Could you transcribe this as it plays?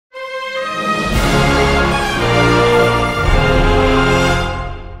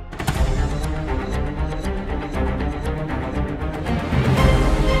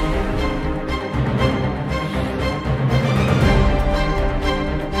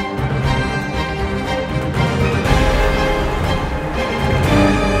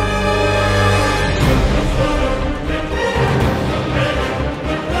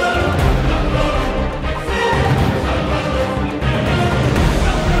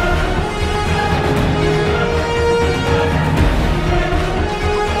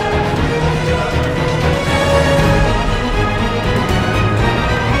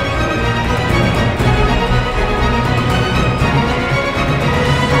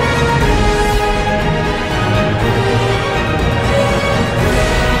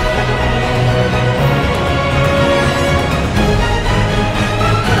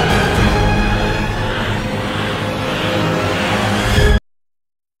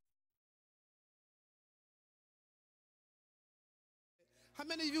How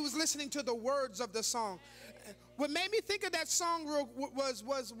many of you was listening to the words of the song? What made me think of that song was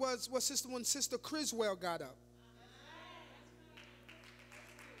when Sister Criswell got up.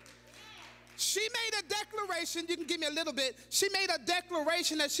 She made a declaration. You can give me a little bit. She made a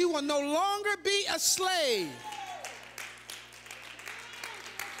declaration that she will no longer be a slave.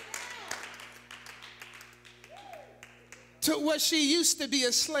 To what she used to be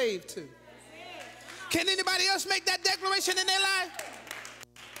a slave to. Can anybody else make that declaration in their life?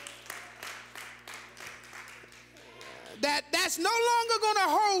 That's no longer going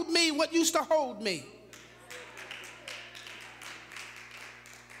to hold me what used to hold me.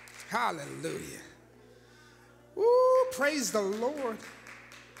 Hallelujah. Ooh, praise the Lord.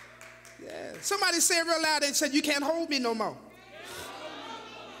 Yeah. Somebody say it real loud and said, you can't hold me no more.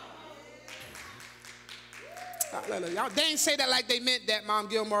 Hallelujah. Y'all, they ain't say that like they meant that, Mom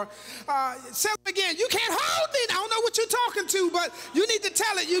Gilmore. Say it again. You can't hold me. I don't know what you're talking to, but you need to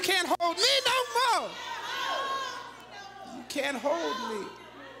tell it. You can't hold me no more. You can't hold me.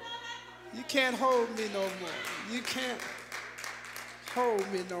 You can't hold me no more. You can't hold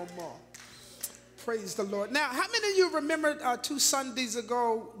me no more. Praise the Lord. Now, how many of you remember 2 Sundays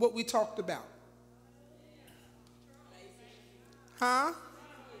ago what we talked about? Huh?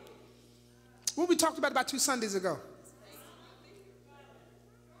 What we talked about 2 Sundays ago?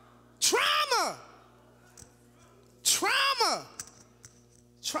 Trauma. Trauma.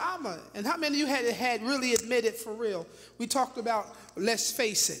 Trauma. And how many of you had really admitted for real? We talked about let's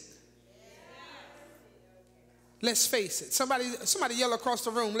face it. Let's face it. Somebody yell across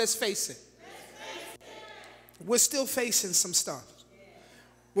the room, let's face it. We're still facing some stuff.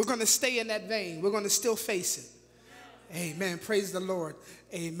 We're going to stay in that vein. We're going to still face it. Amen. Praise the Lord.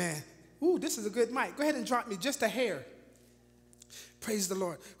 Amen. Ooh, this is a good mic. Go ahead and drop me just a hair. Praise the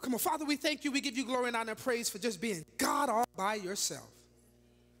Lord. Come on, Father, we thank you. We give you glory and honor and praise for just being God all by yourself.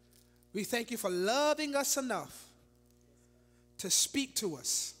 We thank you for loving us enough to speak to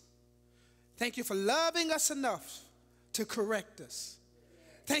us. Thank you for loving us enough to correct us.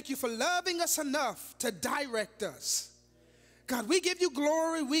 Thank you for loving us enough to direct us. God, we give you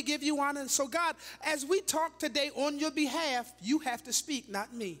glory. We give you honor. So, God, as we talk today on your behalf, you have to speak,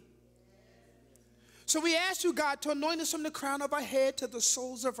 not me. So we ask you, God, to anoint us from the crown of our head to the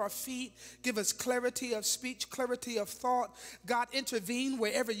soles of our feet. Give us clarity of speech, clarity of thought. God, intervene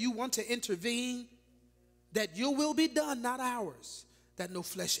wherever you want to intervene. That your will be done, not ours. That no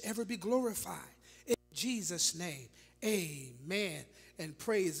flesh ever be glorified. In Jesus' name, amen. And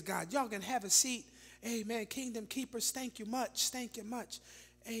praise God. Y'all can have a seat. Amen. Kingdom keepers, thank you much. Thank you much.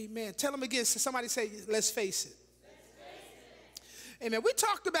 Amen. Tell them again. Somebody say, let's face it. Amen. We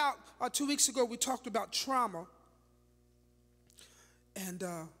talked about, 2 weeks ago, we talked about trauma. And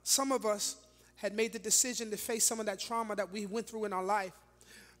some of us had made the decision to face some of that trauma that we went through in our life.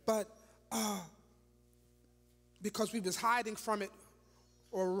 But because we was hiding from it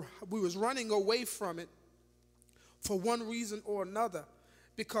or we was running away from it for one reason or another,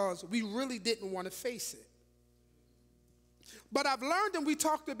 because we really didn't want to face it. But I've learned, and we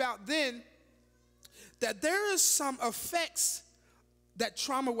talked about then, that there is some effects that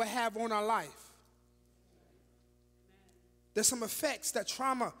trauma will have on our life. There's some effects that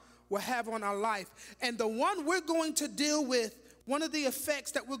trauma will have on our life. And the one we're going to deal with, one of the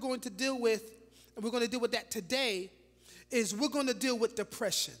effects that we're going to deal with, and we're going to deal with that today, is we're going to deal with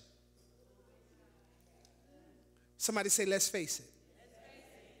depression. Somebody say, let's face it.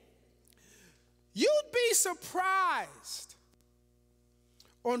 You'd be surprised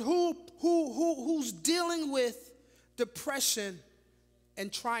on who's dealing with depression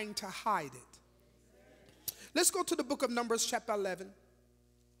and trying to hide it. Let's go to the book of Numbers, chapter 11.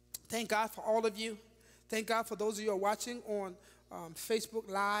 Thank God for all of you. Thank God for those of you who are watching on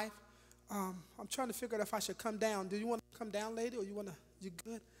Facebook Live. I'm trying to figure out if I should come down. Do you want to come down, lady, or you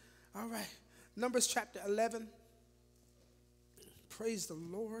good? All right. Numbers chapter 11. Praise the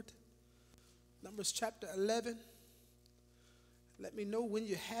Lord. Numbers chapter 11. Let me know when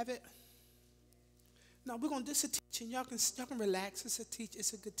you have it. Now we're going to do this teaching. Y'all can relax. It's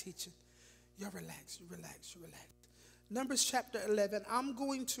a good teaching. Y'all relax. You relax. Numbers chapter 11. I'm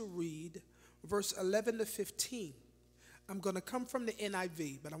going to read verse 11 to 15. I'm going to come from the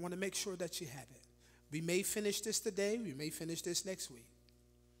NIV, but I want to make sure that you have it. We may finish this today. We may finish this next week.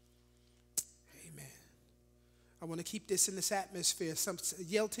 Amen. I want to keep this in this atmosphere.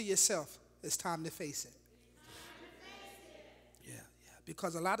 Yell to yourself, it's time to face it. Yeah.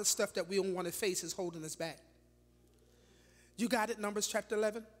 Because a lot of stuff that we don't want to face is holding us back. You got it, Numbers chapter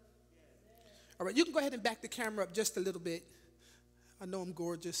 11? All right, you can go ahead and back the camera up just a little bit. I know I'm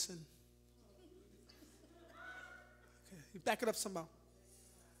gorgeous. And okay, you back it up some more.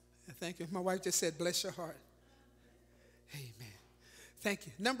 Thank you. My wife just said, bless your heart. Amen. Thank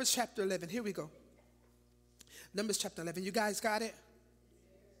you. Numbers chapter 11. Here we go. Numbers chapter 11. You guys got it?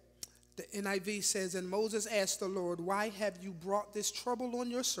 The NIV says, and Moses asked the Lord, why have you brought this trouble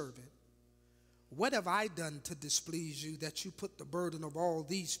on your servant? What have I done to displease you that you put the burden of all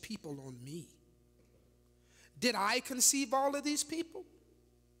these people on me? Did I conceive all of these people?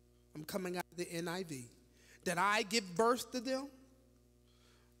 I'm coming out of the NIV. Did I give birth to them?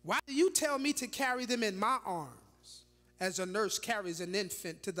 Why do you tell me to carry them in my arms as a nurse carries an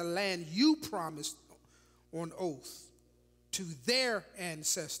infant to the land you promised on oath to their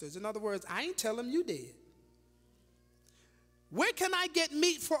ancestors? In other words, I ain't tell them, you did. Where can I get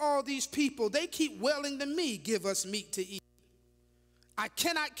meat for all these people? They keep wailing to me, give us meat to eat. I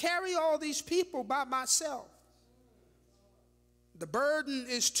cannot carry all these people by myself. The burden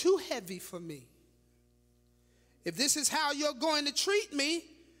is too heavy for me. If this is how you're going to treat me,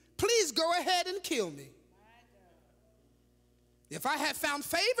 please go ahead and kill me. If I have found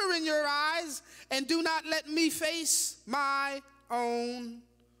favor in your eyes, and do not let me face my own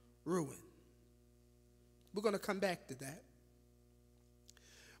ruin. We're going to come back to that.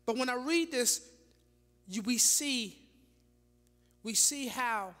 But when I read this, we see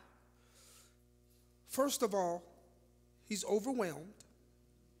how, first of all, he's overwhelmed.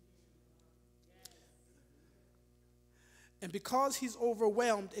 And because he's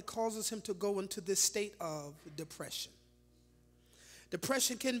overwhelmed, it causes him to go into this state of depression.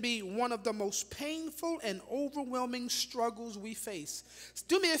 Depression can be one of the most painful and overwhelming struggles we face.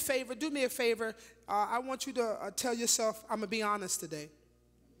 Do me a favor. I want you to tell yourself, I'm going to be honest today.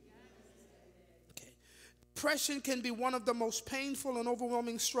 Okay. Depression can be one of the most painful and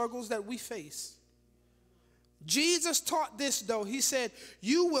overwhelming struggles that we face. Jesus taught this, though. He said,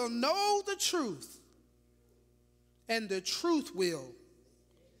 you will know the truth, and the truth will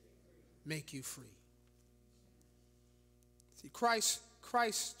make you free. See,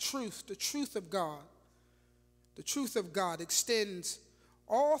 Christ's truth, the truth of God extends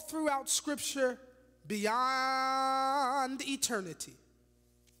all throughout Scripture beyond eternity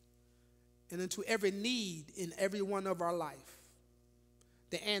and into every need in every one of our life.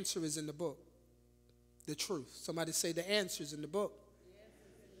 The answer is in the book. The truth. Somebody say the answer is in the book.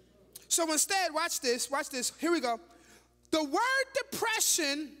 So instead, watch this. Here we go. The word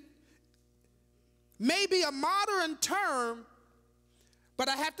depression may be a modern term, but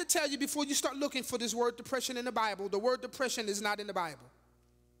I have to tell you before you start looking for this word depression in the Bible, the word depression is not in the Bible.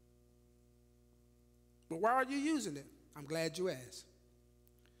 But why are you using it? I'm glad you asked.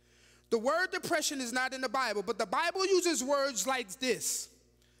 The word depression is not in the Bible, but the Bible uses words like this: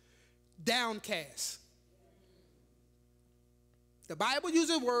 downcast. The Bible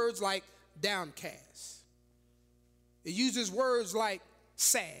uses words like downcast. It uses words like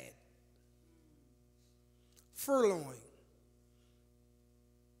sad, furloughing.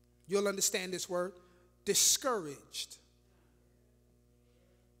 You'll understand this word. Discouraged.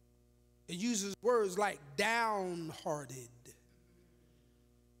 It uses words like downhearted.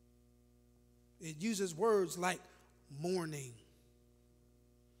 It uses words like mourning.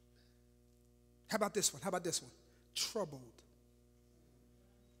 How about this one? Troubled.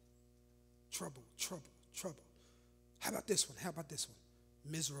 Trouble. How about this one?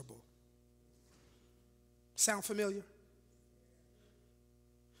 Miserable. Sound familiar?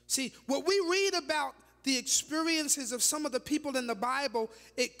 See, what we read about the experiences of some of the people in the Bible,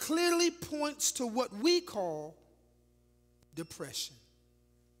 it clearly points to what we call depression.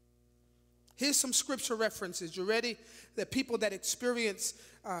 Here's some scripture references. You ready? The people that experience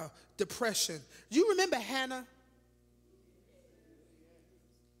depression. You remember Hannah?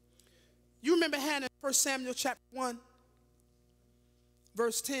 You remember Hannah in 1 Samuel chapter 1,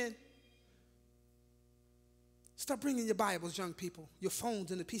 verse 10? Start bringing your Bibles, young people, your phones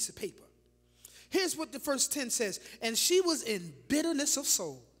and a piece of paper. Here's what the verse 10 says. And she was in bitterness of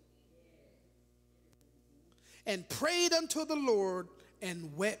soul and prayed unto the Lord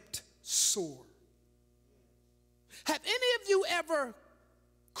and wept sore. Have any of you ever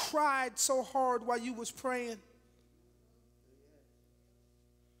cried so hard while you was praying?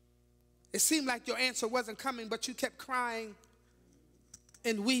 It seemed like your answer wasn't coming, but you kept crying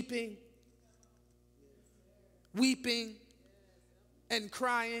and weeping and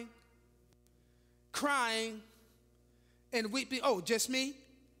crying and weeping. Oh, just me?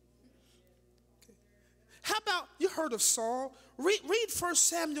 Okay. How about, you heard of Saul? Read 1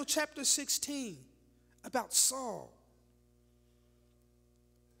 Samuel chapter 16 about Saul.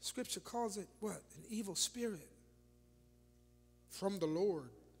 Scripture calls it what? An evil spirit from the Lord.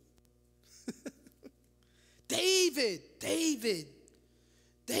 David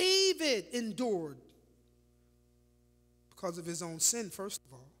David endured because of his own sin, first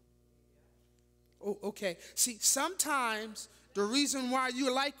of all. Oh, okay. See, sometimes the reason why you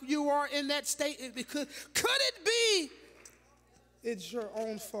like you are in that state is because, could it be it's your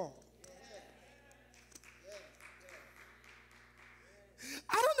own fault?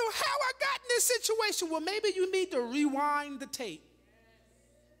 I don't know how I got in this situation. Well, maybe you need to rewind the tape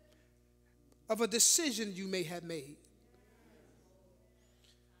of a decision you may have made.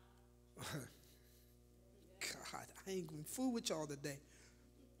 God, I ain't going to fool with y'all today.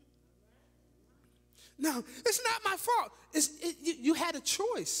 No, it's not my fault. You had a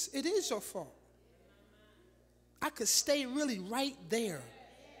choice. It is your fault. I could stay really right there.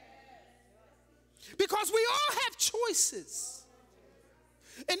 Because we all have choices.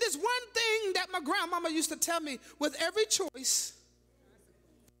 And there's one thing that my grandmama used to tell me, with every choice,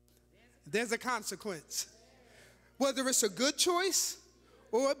 there's a consequence. Whether it's a good choice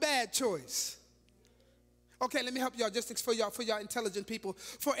or a bad choice. Okay, let me help y'all, just for y'all intelligent people.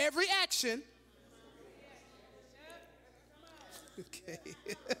 For every action, okay.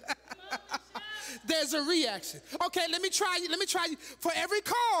 There's a reaction. Okay, let me try you. For every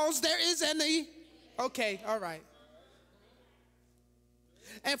cause, there is an okay, all right.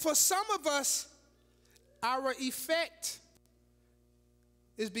 And for some of us, our effect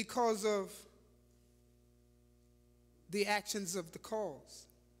is because of the actions of the cause.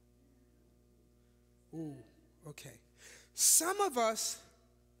 Ooh, okay. Some of us,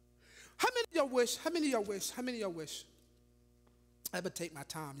 how many of y'all wish? I better take my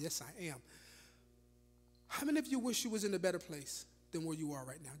time. Yes, I am. How many of you wish you was in a better place than where you are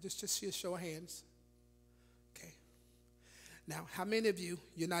right now? Just see a show of hands. Okay. Now, how many of you,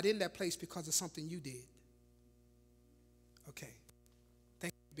 you're not in that place because of something you did? Okay.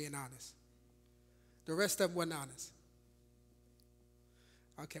 Thank you for being honest. The rest of them weren't honest.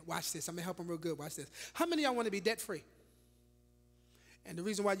 Okay, watch this. I'm going to help them real good. Watch this. How many of y'all want to be debt-free? And the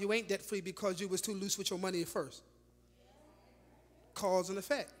reason why you ain't debt-free because you was too loose with your money at first. Cause and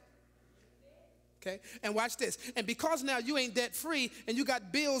effect. Okay? And watch this. And because now you ain't debt-free and you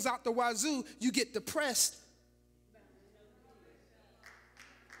got bills out the wazoo, you get depressed.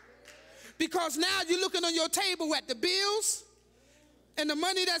 Because now you're looking on your table at the bills and the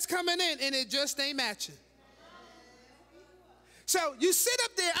money that's coming in, and it just ain't matching. So you sit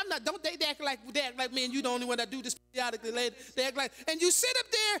up there. They act like me and you the only one that do this periodically. They act like, and you sit up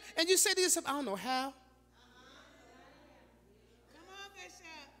there and you say to yourself, I don't know how.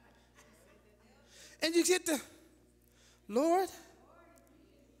 And you get the, Lord,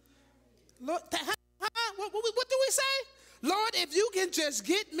 what do we say? Lord, if you can just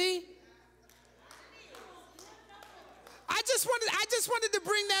get me. I just wanted to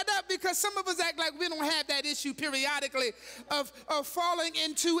bring that up because some of us act like we don't have that issue periodically of falling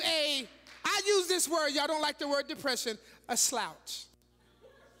into I use this word, y'all don't like the word depression, a slouch.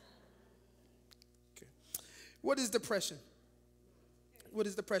 Okay. What is depression? What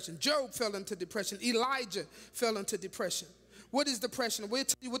is depression? Job fell into depression. Elijah fell into depression. What is depression? We'll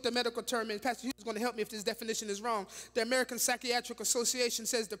tell you what the medical term is. Pastor Hughes is going to help me if this definition is wrong. The American Psychiatric Association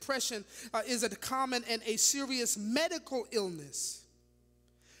says depression is a common and a serious medical illness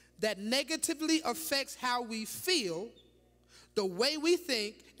that negatively affects how we feel, the way we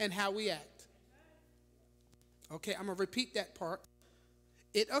think, and how we act. Okay, I'm going to repeat that part.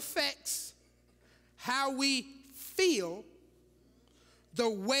 It affects how we feel, the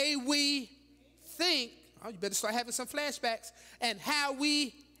way we think. Oh, you better start having some flashbacks. And how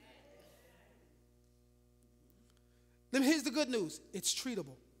we. Here's the good news. It's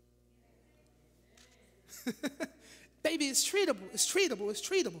treatable. Baby, it's treatable. It's treatable. It's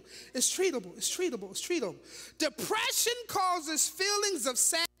treatable. It's treatable. It's treatable. It's treatable. Depression causes feelings of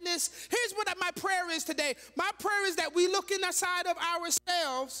sadness. Here's what my prayer is today. My prayer is that we look inside of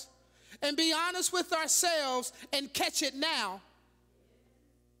ourselves and be honest with ourselves and catch it now.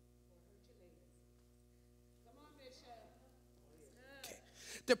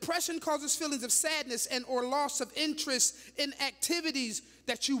 Depression causes feelings of sadness and or loss of interest in activities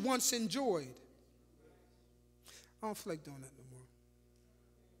that you once enjoyed. I don't feel like doing that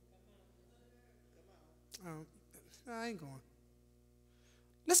no more. I ain't going.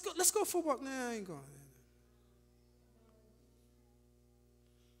 Let's go for a walk. Nah, I ain't going.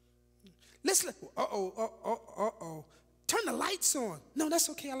 Uh-oh. Turn the lights on. No, that's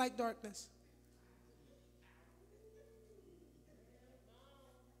okay. I like darkness.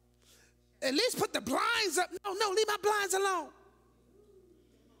 At least put the blinds up. No, leave my blinds alone.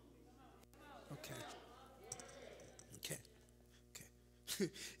 Okay.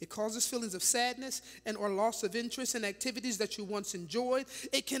 It causes feelings of sadness and or loss of interest in activities that you once enjoyed.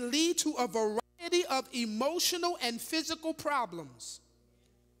 It can lead to a variety of emotional and physical problems.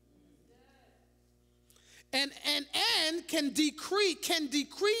 And can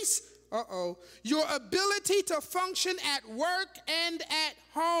decrease your ability to function at work and at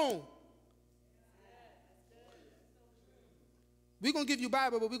home. We're going to give you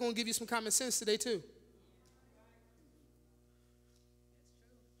Bible, but we're going to give you some common sense today too.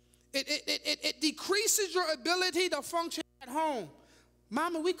 It decreases your ability to function at home.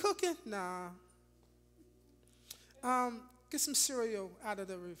 Mama, we cooking? Nah. Get some cereal out of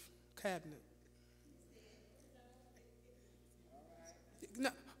the cabinet. No,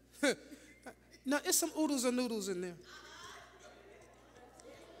 no, it's some oodles and noodles in there.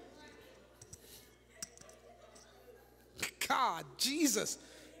 God, Jesus.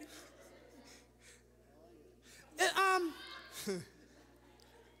 You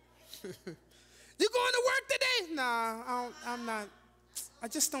going to work today? Nah, I'm not. I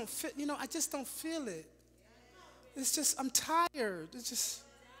just don't feel, I just don't feel it. It's just, I'm tired. It's just,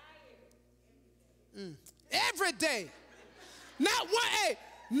 every day. Not one, hey,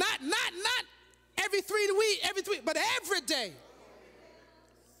 not every 3 weeks, but every day.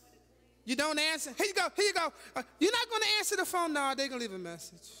 You don't answer. Here you go. You're not going to answer the phone? No, they're going to leave a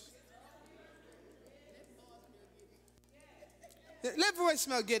message. Let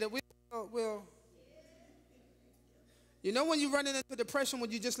voicemail get it. We'll. You know when you're running into depression when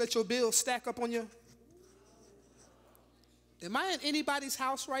you just let your bills stack up on you? Am I in anybody's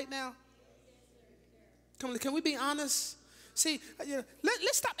house right now? Come on, can we be honest? See,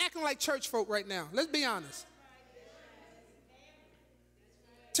 let's stop acting like church folk right now. Let's be honest.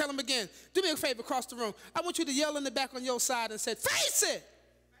 Tell them again. Do me a favor across the room. I want you to yell in the back on your side and say, face it.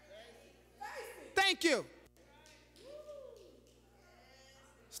 Thank you.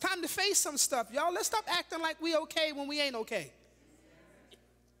 It's time to face some stuff, y'all. Let's stop acting like we okay when we ain't okay.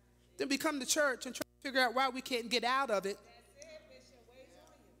 Then we come to church and try to figure out why we can't get out of it.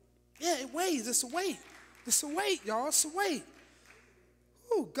 Yeah, it weighs. It's a weight. It's a weight, y'all. It's a weight.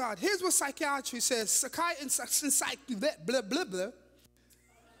 Oh, God. Here's what psychiatry says.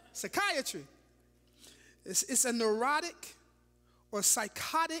 Psychiatry. It's a neurotic or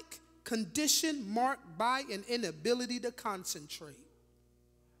psychotic condition marked by an inability to concentrate.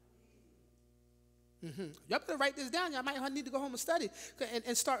 Y'all better write this down. Y'all might need to go home and study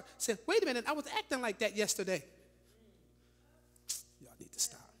and start saying, wait a minute, I was acting like that yesterday. Y'all need to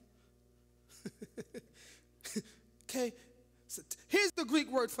stop. Okay, so here's the Greek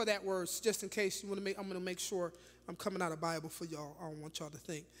word for that word, just in case you want to make. I'm going to make sure I'm coming out of Bible for y'all. I don't want y'all to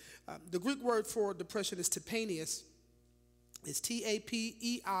think. The Greek word for depression is Tapeinius. It's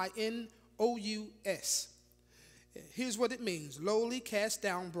Tapeinious. Here's what it means: lowly, cast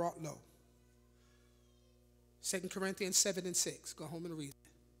down, brought low. 2 Corinthians 7:6. Go home and read it.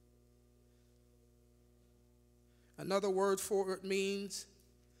 Another word for it means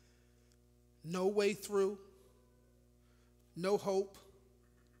no way through, no hope,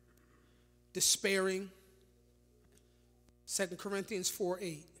 despairing. 2 Corinthians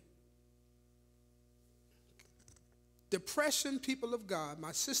 4:8. Depression, people of God,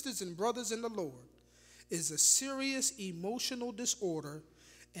 my sisters and brothers in the Lord, is a serious emotional disorder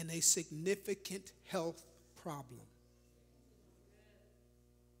and a significant health problem.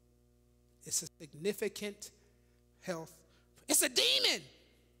 It's a significant health. It's a demon.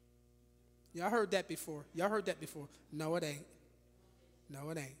 Y'all heard that before. No, it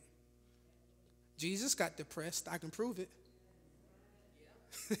ain't. Jesus got depressed. I can prove it.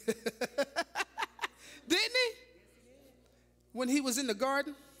 Didn't he? When he was in the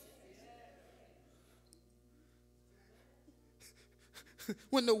garden?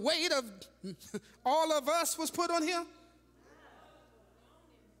 When the weight of all of us was put on him?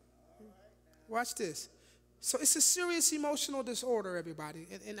 Watch this. So it's a serious emotional disorder, everybody.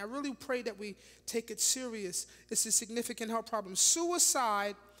 And I really pray that we take it serious. It's a significant health problem.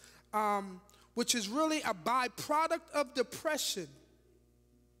 Suicide, which is really a byproduct of depression,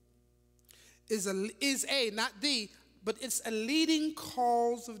 is not the, but it's a leading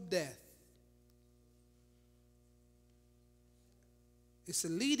cause of death. It's a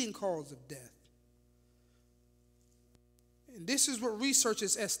leading cause of death. And this is what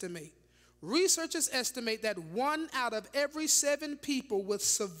researchers estimate. Researchers estimate that 1 out of every 7 people with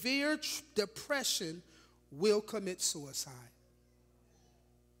severe depression will commit suicide.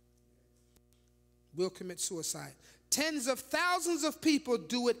 Will commit suicide. Tens of thousands of people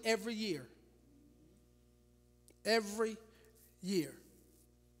do it every year. Every year.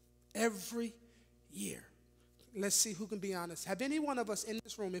 Every year. Let's see who can be honest. Have any one of us in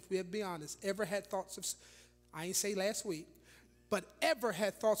this room, if we have to be honest, ever had thoughts of, I ain't say last week, but ever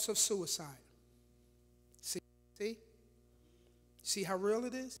had thoughts of suicide? See? See how real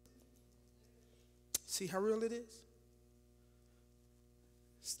it is? See how real it is?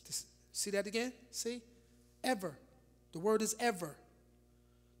 See that again? See? Ever. The word is ever.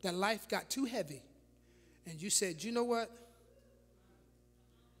 That life got too heavy. And you said, you know what?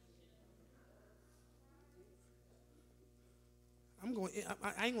 I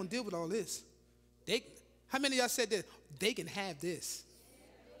ain't going to deal with all this. How many of y'all said this? They can have this.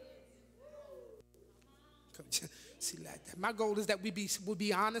 See, like that. My goal is that we'll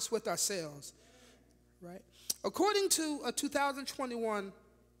be honest with ourselves, right? According to a 2021,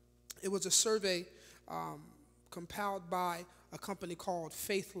 it was a survey compiled by a company called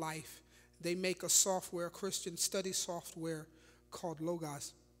Faith Life. They make a software, Christian study software called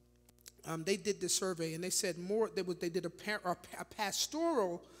Logos. They did this survey, and they said they did a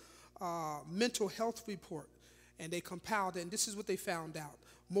pastoral mental health report, and they compiled it, and this is what they found out.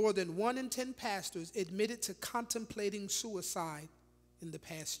 More than 1 in 10 pastors admitted to contemplating suicide in the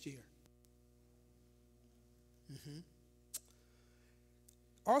past year.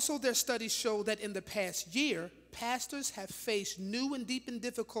 Also, their studies show that in the past year, pastors have faced new and deepened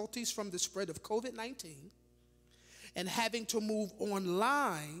difficulties from the spread of COVID-19 and having to move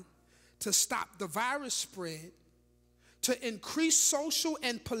online to stop the virus spread, to increase social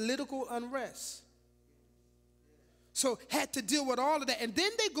and political unrest. So had to deal with all of that. And then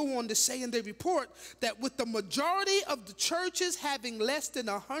they go on to say in their report that with the majority of the churches having less than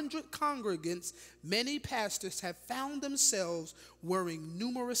 100 congregants, many pastors have found themselves wearing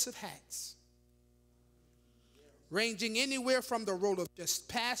numerous of hats, ranging anywhere from the role of just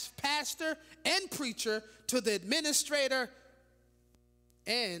pastor and preacher to the administrator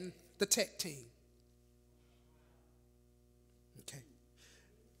and the tech team. Okay.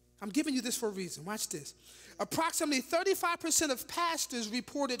 I'm giving you this for a reason. Watch this. Approximately 35% of pastors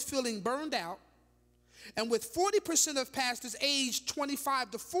reported feeling burned out, and with 40% of pastors aged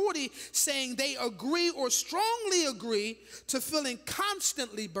 25 to 40 saying they agree or strongly agree to feeling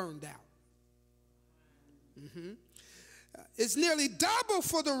constantly burned out. It's nearly double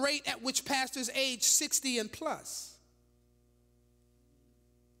for the rate at which pastors age 60 and plus.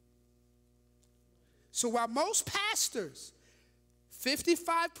 So while most pastors,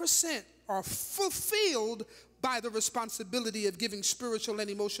 55%, are fulfilled by the responsibility of giving spiritual and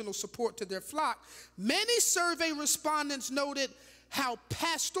emotional support to their flock, many survey respondents noted how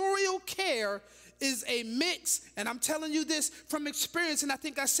pastoral care is a mix, and I'm telling you this from experience, and I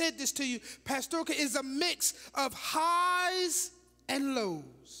think I said this to you, pastoral care is a mix of highs and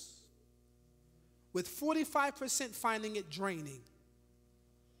lows, with 45% finding it draining.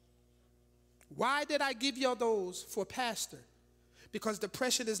 Why did I give you those for pastor? Because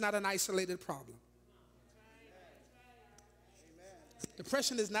depression is not an isolated problem.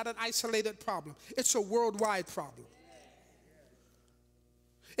 Depression is not an isolated problem. It's a worldwide problem.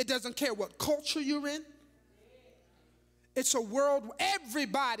 It doesn't care what culture you're in. It's a world,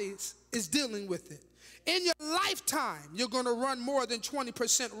 everybody is dealing with it. In your lifetime, you're going to run more than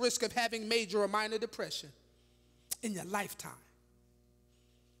 20% risk of having major or minor depression. In your lifetime.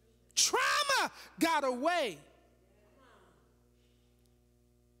 Trauma got away.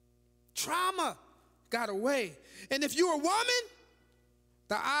 Trauma got away. And if you're a woman,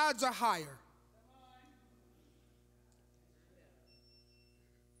 the odds are higher.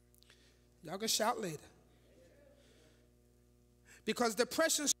 Y'all can shout later. Because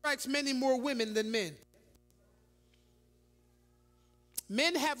depression strikes many more women than men.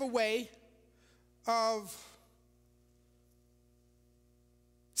 Men have a way of,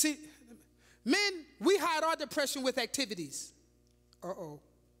 see, men, we hide our depression with activities. Uh-oh.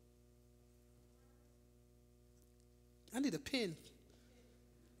 I need a pen.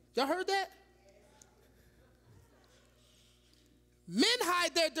 Y'all heard that? Men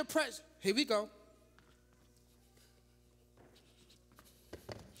hide their depression. Here we go.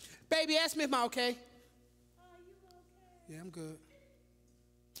 Baby, ask me if I'm okay. You okay? Yeah, I'm good.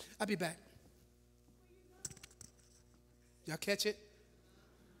 I'll be back. Y'all catch it?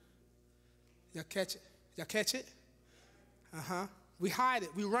 Y'all catch it? Y'all catch it? Uh-huh. We hide it.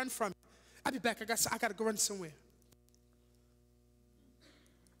 We run from it. I'll be back. I got to go run somewhere.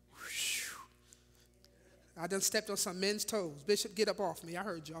 I done stepped on some men's toes. Bishop, get up off me. I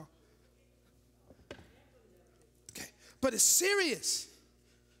heard y'all. Okay. But it's serious.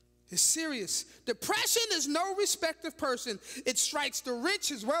 It's serious. Depression is no respective person. It strikes the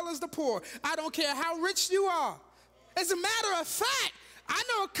rich as well as the poor. I don't care how rich you are. As a matter of fact, I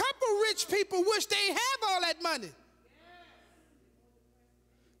know a couple rich people wish they have all that money.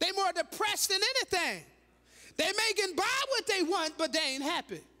 They more depressed than anything. They may can buy what they want, but they ain't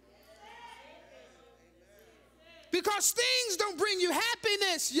happy. Because things don't bring you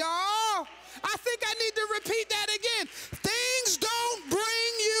happiness, y'all. I think I need to repeat that again. Things don't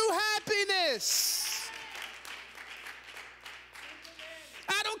bring you happiness.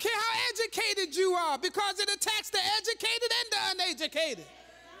 I don't care how educated you are, because it attacks the educated and the uneducated.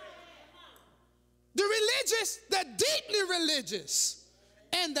 The religious, the deeply religious,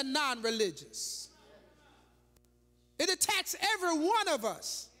 and the non-religious. It attacks every one of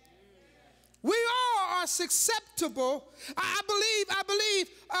us. We all are susceptible. I believe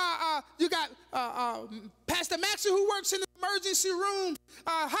you got Pastor Maxie, who works in the emergency room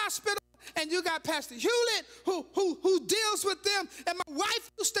hospital, and you got Pastor Hewlett who deals with them, and my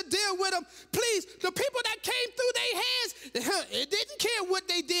wife used to deal with them. Please, the people that came through their hands, it didn't care what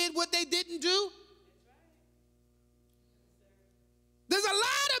they did, what they didn't do. There's a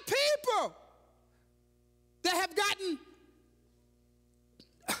lot of people that have gotten,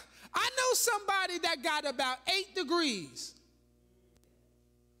 I know somebody that got about 8 degrees.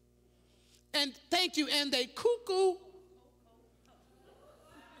 And thank you, and they cuckoo.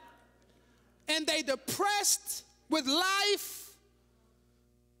 And they depressed with life.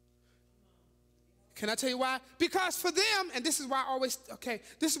 Can I tell you why? Because for them, and this is why I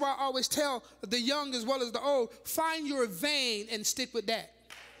always tell the young as well as the old, find your vein and stick with that.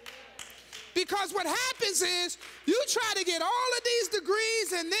 Because what happens is you try to get all of these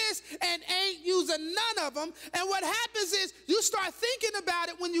degrees and this and ain't using none of them. And what happens is you start thinking about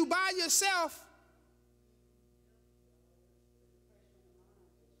it when you by yourself.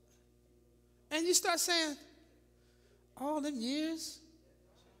 And you start saying, all them years,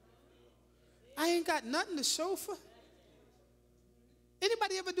 I ain't got nothing to show for.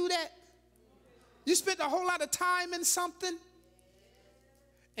 Anybody ever do that? You spent a whole lot of time in something,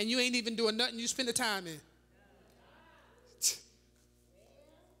 and you ain't even doing nothing you spend the time in.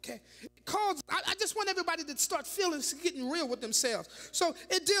 Okay. I just want everybody to start feeling, getting real with themselves. So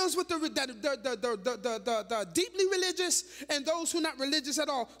it deals with the deeply religious and those who are not religious at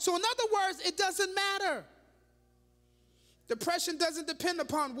all. So in other words, it doesn't matter. Depression doesn't depend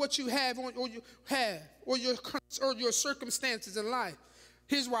upon what you have or your circumstances in life.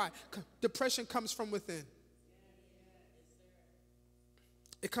 Here's why. Depression comes from within.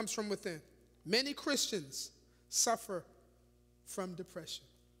 It comes from within. Many Christians suffer from depression.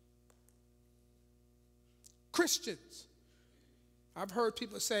 Christians. I've heard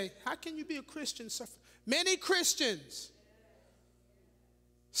people say, how can you be a Christian suffer? Many Christians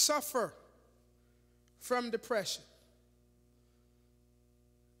suffer from depression.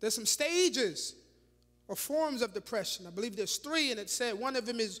 There's some stages or forms of depression. I believe there's 3, and it said one of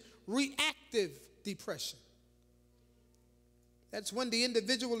them is reactive depression. That's when the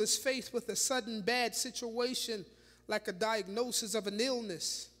individual is faced with a sudden bad situation, like a diagnosis of an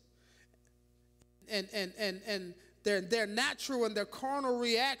illness. And their natural and their carnal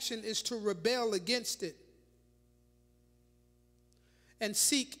reaction is to rebel against it and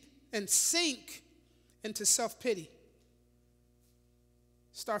seek and sink into self-pity.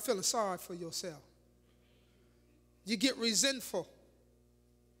 Start feeling sorry for yourself. You get resentful.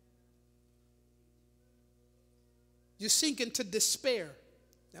 You sink into despair.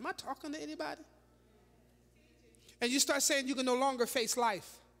 Am I talking to anybody? And you start saying you can no longer face life.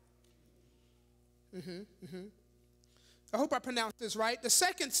 I hope I pronounced this right. The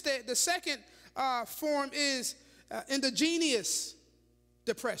second form is endogenous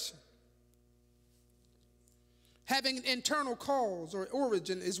depression. Having an internal cause or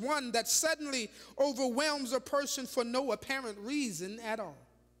origin is one that suddenly overwhelms a person for no apparent reason at all.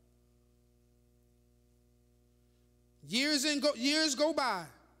 Years go by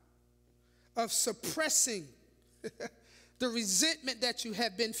of suppressing the resentment that you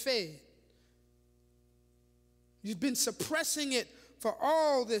have been fed. You've been suppressing it for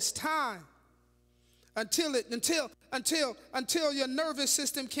all this time until your nervous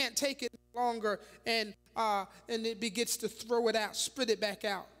system can't take it longer, and it begins to throw it out, spit it back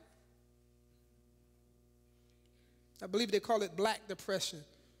out. I believe they call it black depression.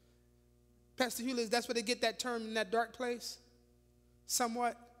 Pastor Hewlett, that's where they get that term, in that dark place?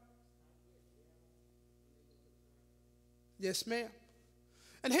 Somewhat? Yes, ma'am.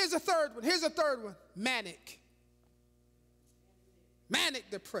 And here's a third one. Manic. Manic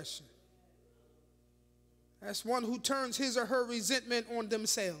depression. That's one who turns his or her resentment on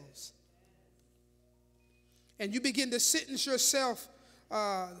themselves. And you begin to sentence yourself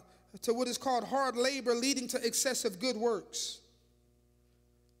to what is called hard labor, leading to excessive good works.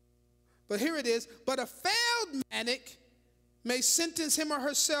 But here it is. But a failed manic may sentence him or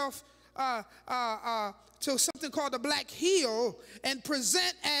herself to something called a black heel and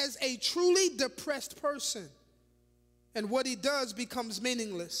present as a truly depressed person. And what he does becomes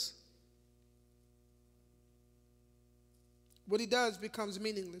meaningless. What he does becomes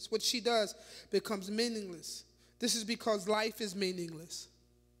meaningless. What she does becomes meaningless. This is because life is meaningless.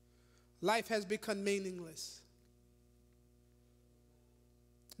 Life has become meaningless.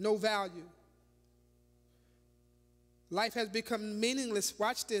 No value. Life has become meaningless.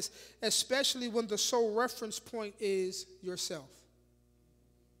 Watch this. Especially when the sole reference point is yourself.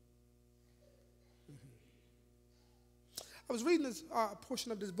 I was reading this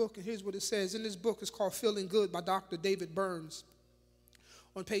portion of this book, and here's what it says. In this book, it's called Feeling Good by Dr. David Burns.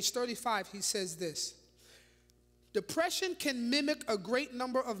 On page 35, he says this. Depression can mimic a great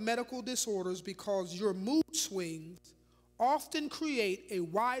number of medical disorders because your mood swings often create a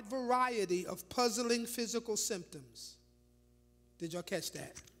wide variety of puzzling physical symptoms. Did y'all catch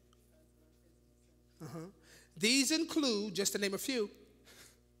that? These include, just to name a few,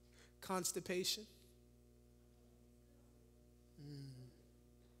 constipation,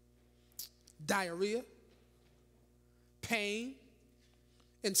 diarrhea, pain,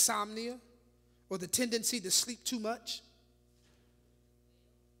 insomnia, or the tendency to sleep too much.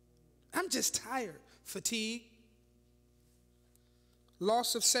 I'm just tired. Fatigue,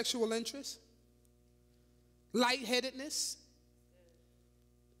 loss of sexual interest, lightheadedness,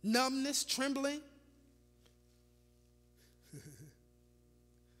 numbness, trembling.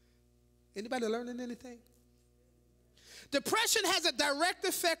 Anybody learning anything? Depression has a direct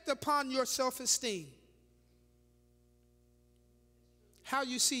effect upon your self-esteem. How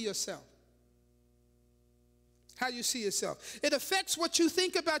you see yourself. How you see yourself. It affects what you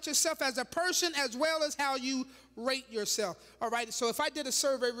think about yourself as a person as well as how you rate yourself. All right, so if I did a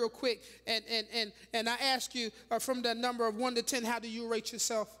survey real quick and I ask you from the number of 1 to 10, how do you rate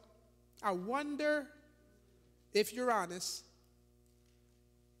yourself? I wonder if you're honest,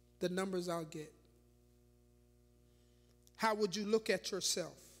 the numbers I'll get. How would you look at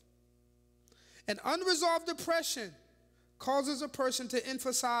yourself? An unresolved depression causes a person to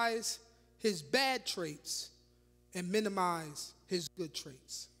emphasize his bad traits and minimize his good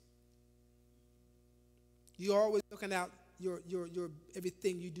traits. You're always looking out your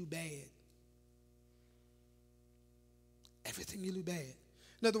everything you do bad. Everything you do bad.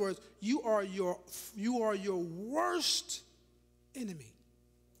 In other words, you are your worst enemy.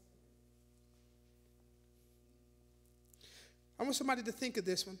 I want somebody to think of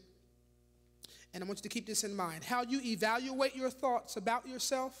this one, and I want you to keep this in mind. How you evaluate your thoughts about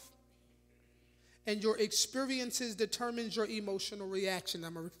yourself and your experiences determines your emotional reaction.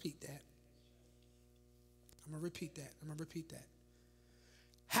 I'm going to repeat that. I'm going to repeat that.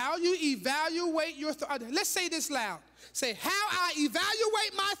 How you evaluate your thoughts. Let's say this loud. Say, how I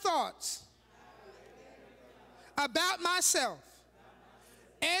evaluate my thoughts about myself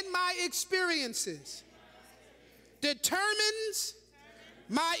and my experiences determines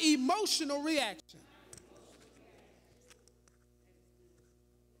my emotional reaction.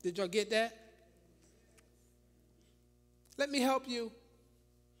 Did y'all get that? Let me help you,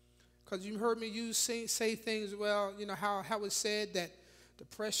 because you heard me say things, well, you know, how it's said that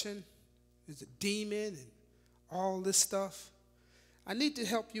depression is a demon and all this stuff. I need to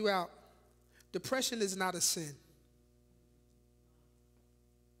help you out. Depression is not a sin.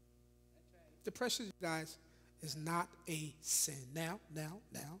 Depression, you guys, is not a sin. Now.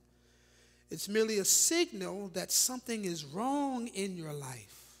 It's merely a signal that something is wrong in your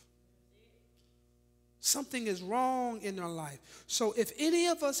life. Something is wrong in our life. So if any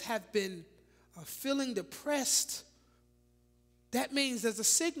of us have been feeling depressed, that means there's a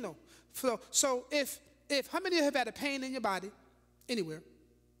signal. So if how many of you have had a pain in your body anywhere?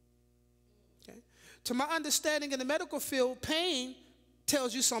 Okay. To my understanding in the medical field, pain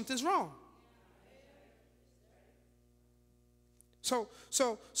tells you something's wrong. So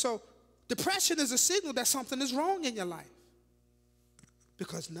depression is a signal that something is wrong in your life,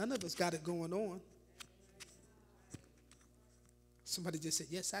 because none of us got it going on. Somebody just said,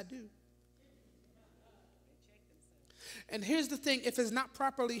 yes, I do. And here's the thing. If it's not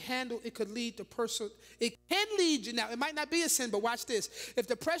properly handled, it could lead to it can lead you. Now, it might not be a sin, but watch this. If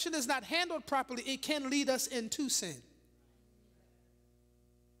depression is not handled properly, it can lead us into sin.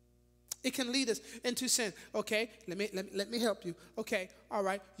 It can lead us into sin. Okay, let me help you. Okay, all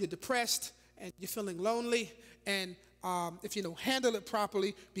right, you're depressed and you're feeling lonely, and if you don't handle it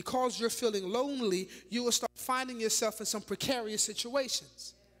properly, because you're feeling lonely, you will start finding yourself in some precarious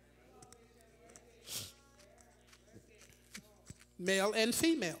situations. Male and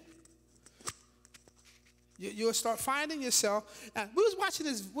female. You'll start finding yourself. We was watching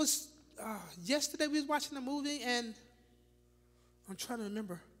this, yesterday we was watching a movie, and I'm trying to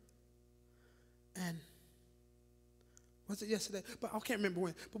remember. And was it yesterday? But I can't remember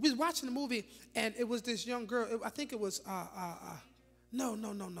when. But we was watching the movie, and it was this young girl. I think it was, no,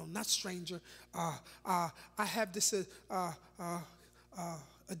 not Stranger. I have this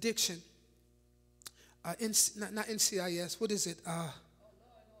addiction. Not NCIS. What is it?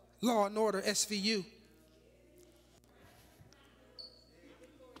 Law and Order, SVU.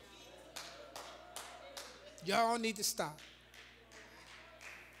 Y'all need to stop.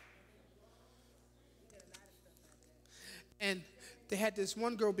 And they had this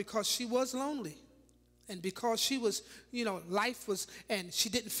one girl, because she was lonely. And because she was, life was, and she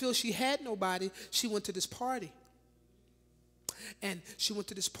didn't feel she had nobody, she went to this party. And she went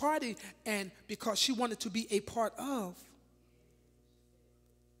to this party, and because she wanted to be a part of,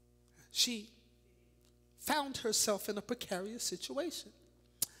 she found herself in a precarious situation.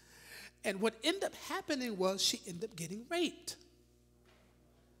 And what ended up happening was she ended up getting raped.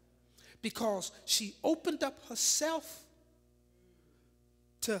 Because she opened up herself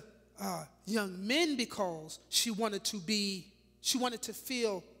to young men, because she wanted to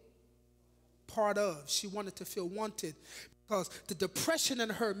feel part of. She wanted to feel wanted. Because the depression in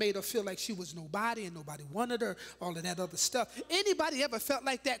her made her feel like she was nobody and nobody wanted her, all of that other stuff. Anybody ever felt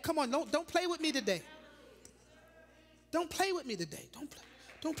like that? Come on, don't play with me today. Don't play with me today.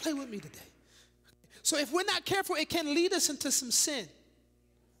 Don't play with me today. So if we're not careful, it can lead us into some sin.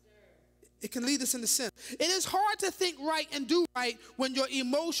 It can lead us into sin. It is hard to think right and do right when your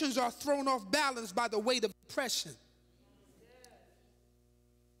emotions are thrown off balance by the weight of depression.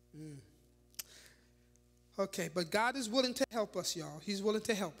 Okay, but God is willing to help us, y'all. He's willing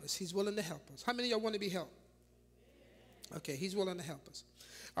to help us. He's willing to help us. How many of y'all want to be helped? Okay, he's willing to help us.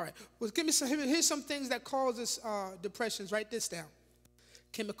 All right, well, here's some things that causes depressions. Write this down.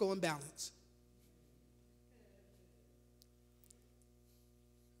 Chemical imbalance.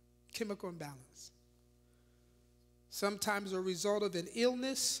 Chemical imbalance. Sometimes a result of an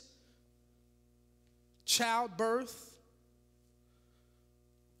illness, childbirth,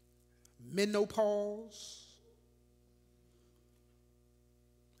 menopause,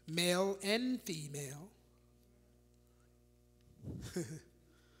 male and female,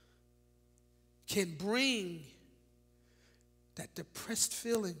 can bring that depressed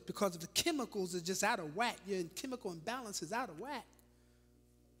feeling because of the chemicals are just out of whack. Your chemical imbalance is out of whack.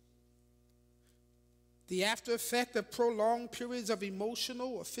 The after effect of prolonged periods of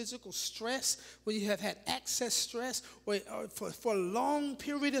emotional or physical stress, when you have had excess stress or for a long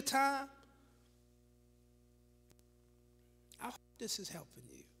period of time. I hope this is helping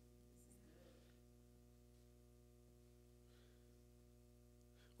you.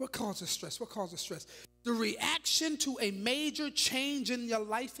 What causes stress? What causes stress? The reaction to a major change in your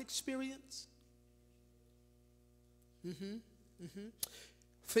life experience.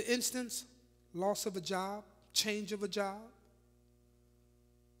 For instance, loss of a job, change of a job.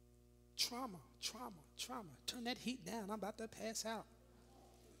 Trauma. Turn that heat down. I'm about to pass out.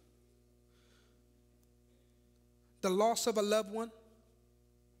 The loss of a loved one.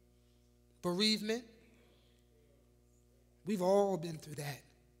 Bereavement. We've all been through that.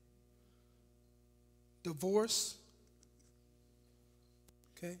 Divorce.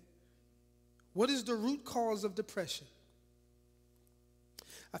 Okay. What is the root cause of depression?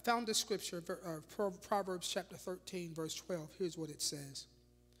 I found this scripture, Proverbs chapter 13, verse 12. Here's what it says.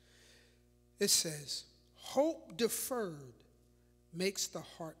 It says, hope deferred makes the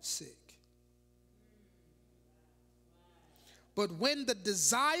heart sick. But when the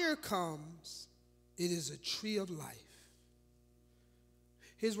desire comes, it is a tree of life.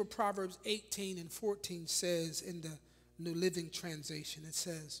 Here's what Proverbs 18 and 14 says in the New Living Translation. It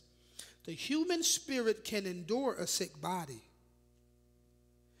says, the human spirit can endure a sick body,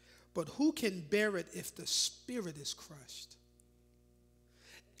 but who can bear it if the spirit is crushed?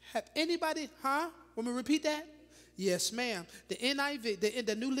 Have anybody, Want me to repeat that? Yes, ma'am. The NIV,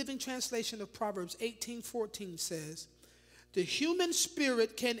 the New Living Translation of Proverbs 18:14 says, the human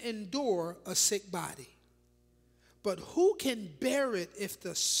spirit can endure a sick body, but who can bear it if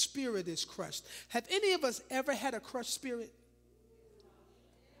the spirit is crushed? Have any of us ever had a crushed spirit?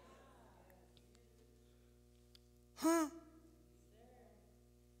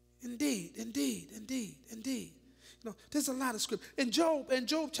 Indeed. There's a lot of scripture. In Job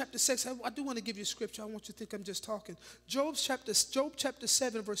chapter 6, I do want to give you scripture. I want you to think I'm just talking. Job chapter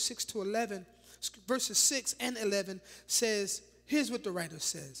 7, verse 6 to 11, verses 6 and 11 says, here's what the writer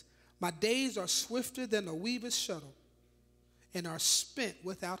says. My days are swifter than a weaver's shuttle and are spent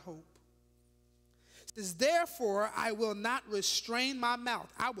without hope. says, therefore, I will not restrain my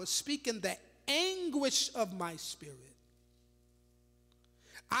mouth. I will speak in the anguish of my spirit.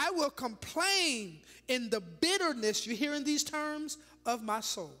 I will complain in the bitterness, you hearing these terms, of my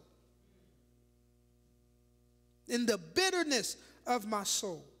soul. In the bitterness of my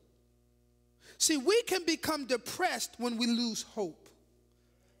soul. See, we can become depressed when we lose hope.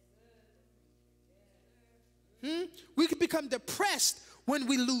 We can become depressed when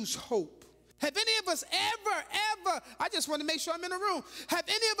we lose hope. Have any of us ever, I just want to make sure I'm in the room. Have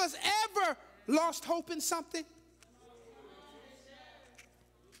any of us ever lost hope in something?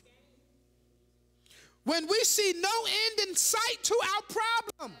 When we see no end in sight to our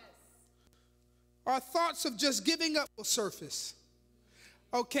problem, our thoughts of just giving up will surface.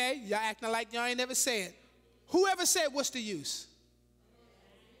 Okay, y'all acting like y'all ain't never said. Whoever said, what's the use?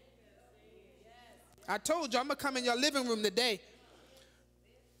 I told you I'm going to come in your living room today.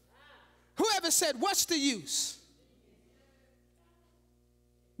 Whoever said, what's the use?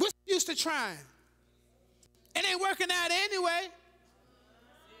 What's the use to trying? It ain't working out anyway.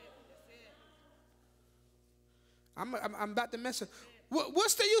 I'm about to mess up.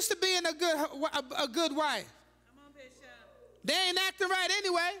 What's the use to being a good wife? Come on, Bishop. They ain't acting right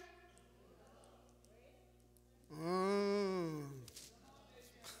anyway. Ooh.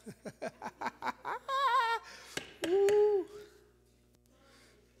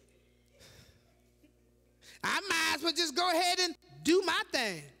 I might as well just go ahead and do my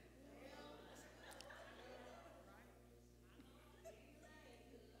thing.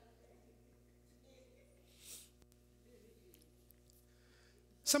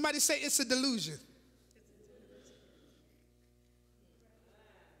 Somebody say it's a delusion.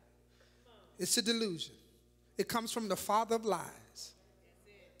 It's a delusion. It comes from the father of lies.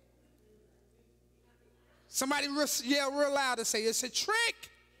 Somebody yell real loud and say, it's a trick.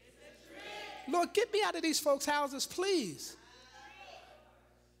 Lord, get me out of these folks' houses, please.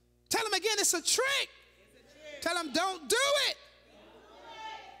 Tell them again, it's a trick. Tell them, don't do it.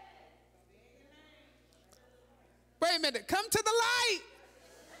 Wait a minute, come to the light.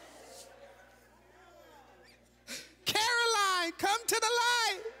 Caroline, come to the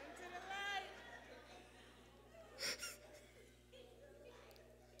light.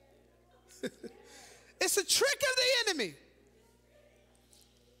 It's a trick of the enemy.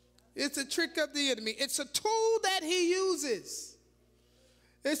 It's a trick of the enemy. It's a tool that he uses.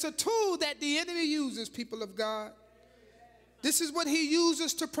 It's a tool that the enemy uses, people of God. This is what he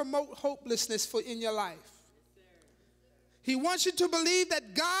uses to promote hopelessness in your life. He wants you to believe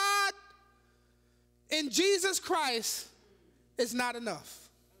that God in Jesus Christ is not enough.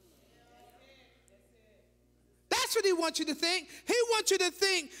 That's what he wants you to think. He wants you to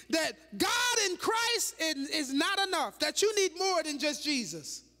think that God in Christ is not enough, that you need more than just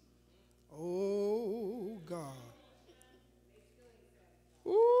Jesus. Oh, God.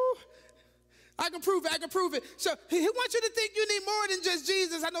 Ooh. I can prove it. I can prove it. So he wants you to think you need more than just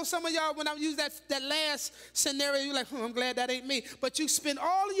Jesus. I know some of y'all, when I use that last scenario, you're like, I'm glad that ain't me. But you spend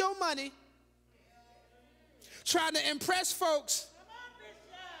all your money trying to impress folks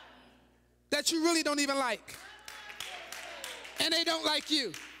that you really don't even like. And they don't like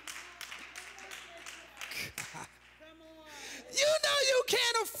you. You know you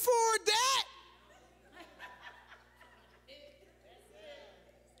can't afford that.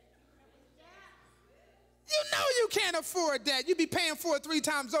 You know you can't afford that. You be paying for it 3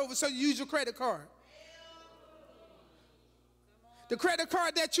 times over, so you use your credit card. The credit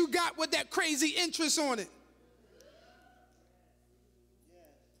card that you got with that crazy interest on it.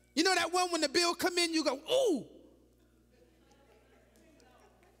 You know that one when the bill come in, you go, ooh.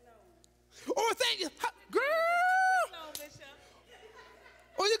 Or thank you, girl.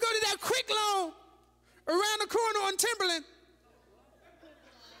 Or you go to that quick loan around the corner on Timberland.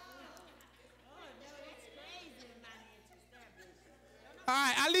 All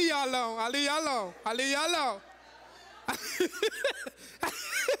right, I'll leave y'all alone. I'll leave y'all alone. I'll leave y'all alone.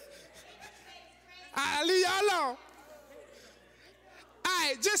 I'll leave y'all alone. All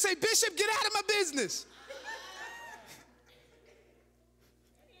right, just say, Bishop, get out of my business.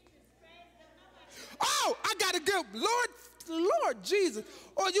 Oh, I got a good Lord Jesus.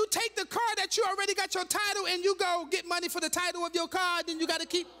 Or you take the car that you already got your title and you go get money for the title of your car, then you got to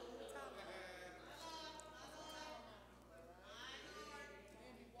keep.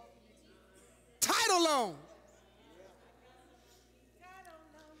 Title loan.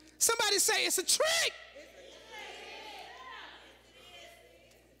 Somebody say it's a trick.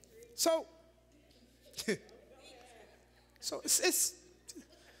 So it's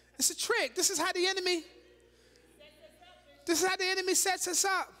a trick. This is how the enemy sets us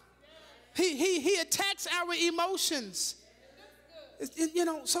up. He attacks our emotions. You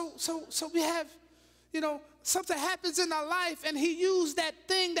know, so we have, you know, something happens in our life, and he used that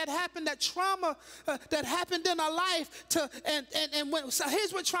thing that happened, that trauma that happened in our life to, and when, so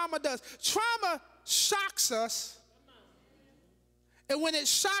here's what trauma does. Trauma shocks us, and when it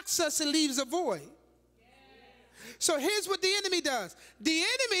shocks us, it leaves a void. So here's what the enemy does. The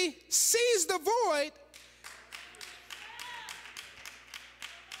enemy sees the void,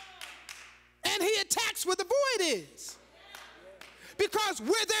 and he attacks where the void is. Because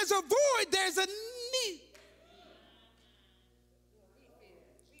where there's a void, there's a need.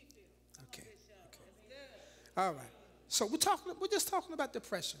 Okay. All right. So we're just talking about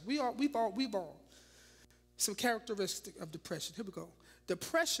depression. We've all some characteristics of depression. Here we go.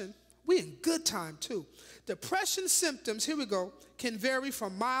 Depression, we in good time too. Depression symptoms, here we go, can vary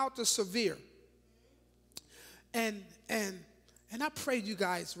from mild to severe. And I pray you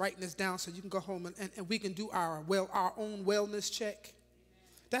guys writing this down so you can go home and we can do our own wellness check.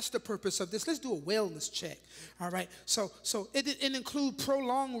 That's the purpose of this. Let's do a wellness check. All right. So it include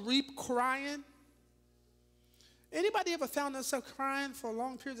prolonged crying. Anybody ever found themselves crying for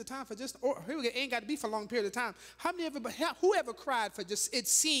long periods of time for just, or here we go, it ain't got to be for a long period of time. Whoever cried for just, it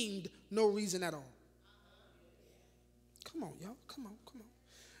seemed no reason at all? Come on, y'all. Come on.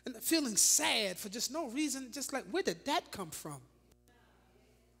 And feeling sad for just no reason, just like, where did that come from?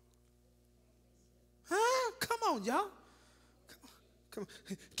 Huh? Come on, y'all. Come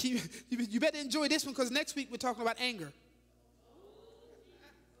on. You better enjoy this one, because next week we're talking about anger.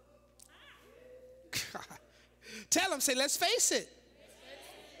 God. Tell them, say, let's face it.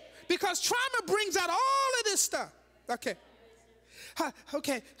 Because trauma brings out all of this stuff. Okay.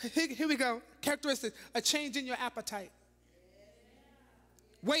 Okay, here we go. Characteristics: a change in your appetite.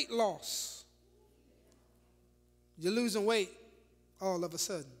 Weight loss. You're losing weight all of a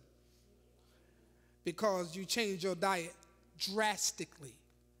sudden because you change your diet drastically.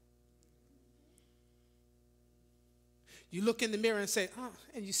 You look in the mirror and say, oh,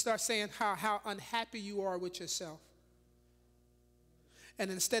 and you start saying how unhappy you are with yourself.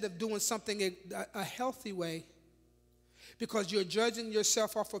 And instead of doing something a healthy way, because you're judging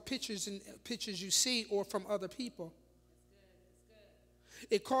yourself off of pictures you see or from other people,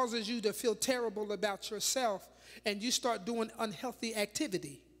 it causes you to feel terrible about yourself, and you start doing unhealthy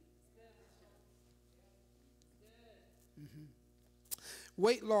activity.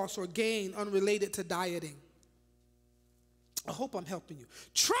 Weight loss or gain unrelated to dieting. I hope I'm helping you.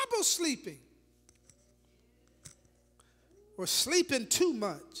 Trouble sleeping or sleeping too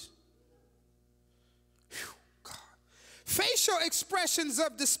much. Whew, God. Facial expressions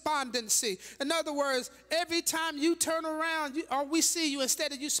of despondency. In other words, every time you turn around, or we see you,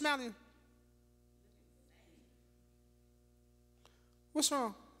 instead of you smiling, what's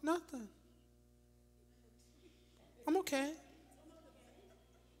wrong? Nothing. I'm okay.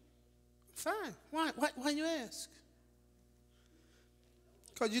 Fine. Why you ask?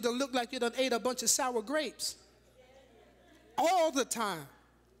 Because you don't look like you done ate a bunch of sour grapes all the time.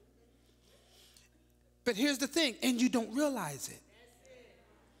 But here's the thing, and you don't realize it.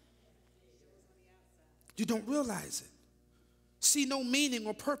 You don't realize it. See no meaning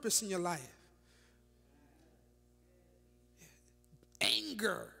or purpose in your life.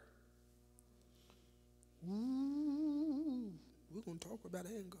 Anger. Ooh, we're going to talk about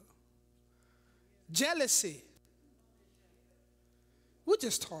anger. Jealousy. We're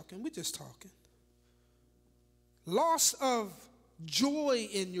just talking. Loss of joy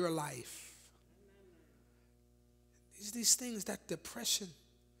in your life. These things that depression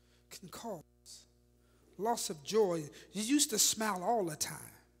can cause. Loss of joy. You used to smile all the time.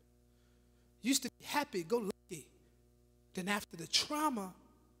 You used to be happy, go lucky. Then after the trauma,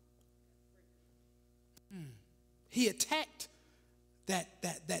 he attacked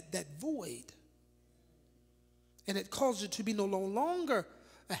that void. And it caused you to be no longer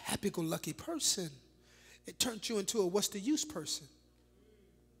a happy-go-lucky person. It turned you into a what's-the-use person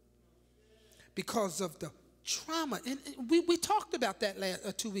because of the trauma. And we talked about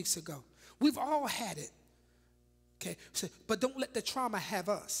that 2 weeks ago. We've all had it. Okay, so, but don't let the trauma have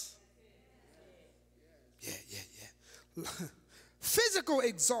us. Yeah. Physical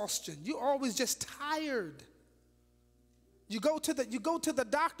exhaustion. You're always just tired. You go to the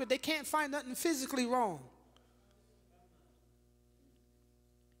doctor, they can't find nothing physically wrong.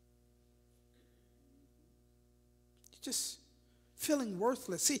 Just feeling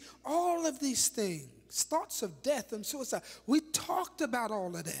worthless. See, all of these things, thoughts of death and suicide, we talked about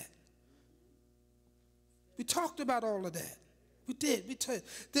all of that. We did. We told.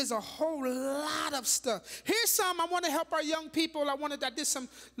 There's a whole lot of stuff. Here's some. I want to help our young people. I did some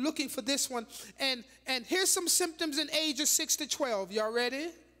looking for this one. And here's some symptoms in ages 6 to 12. Y'all ready?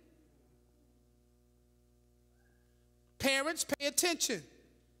 Parents, pay attention.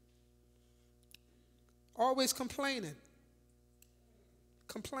 Always complaining.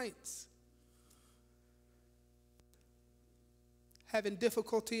 Complaints. Having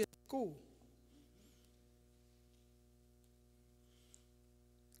difficulty in school.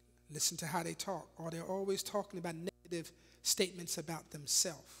 Listen to how they talk. Or they're always talking about negative statements about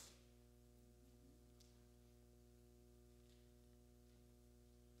themselves.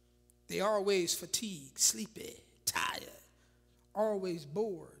 They're always fatigued, sleepy, tired, always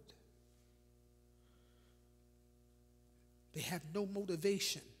bored. They have no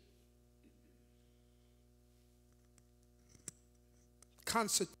motivation.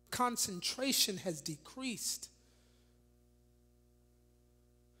 Concentration has decreased.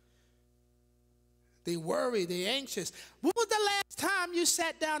 They worry, they're anxious. When was the last time you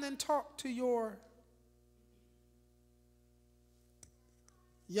sat down and talked to your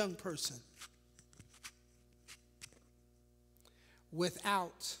young person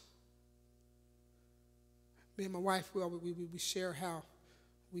without, me and my wife, we share how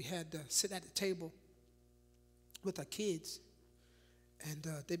we had to sit at the table with our kids, and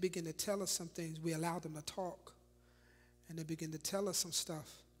they begin to tell us some things. We allowed them to talk, and they begin to tell us some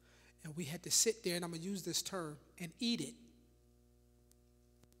stuff, and we had to sit there, and I'm going to use this term, and eat it.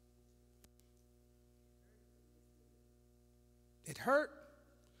 It hurt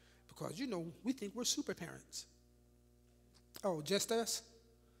because, you know, we think we're super parents. Oh, just us?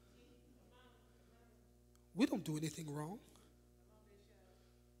 We don't do anything wrong.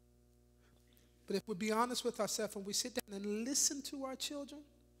 But if we be honest with ourselves and we sit down and listen to our children,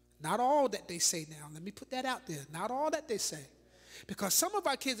 not all that they say now, let me put that out there, not all that they say. Because some of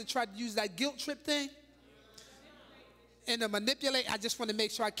our kids have tried to use that guilt trip thing and to manipulate. I just want to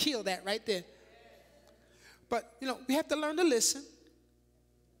make sure I kill that right there. But, you know, we have to learn to listen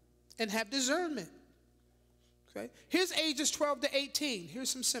and have discernment. Okay? Here's ages 12 to 18. Here's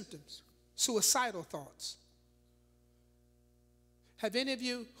some symptoms. Suicidal thoughts. Have any of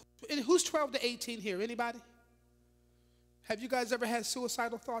you, who's 12 to 18 here? Anybody? Have you guys ever had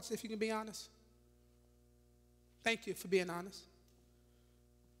suicidal thoughts, if you can be honest? Thank you for being honest.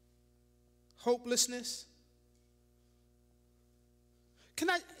 Hopelessness.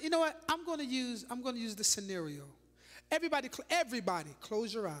 You know what? I'm going to use the scenario. Everybody,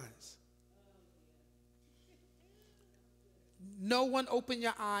 close your eyes. No one open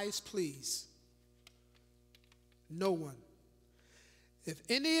your eyes, please. No one. If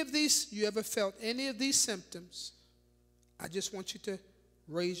any of these, you ever felt any of these symptoms, I just want you to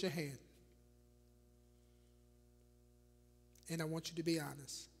raise your hand. And I want you to be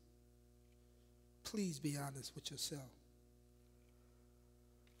honest. Please be honest with yourself.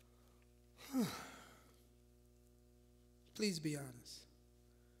 Please be honest.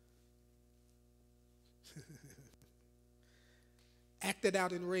 Acted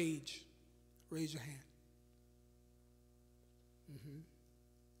out in rage. Raise your hand.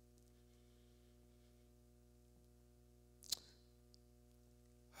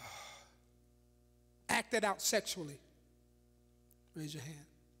 Acted out sexually. Raise your hand.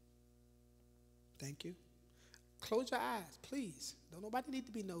 Thank you. Close your eyes, please. Don't nobody need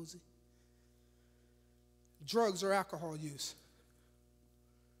to be nosy. Drugs or alcohol use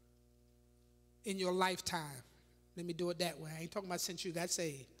in your lifetime. Let me do it that way. I ain't talking about since you got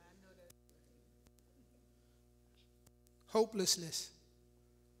saved. Hopelessness.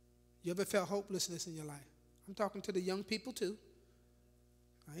 You ever felt hopelessness in your life? I'm talking to the young people too.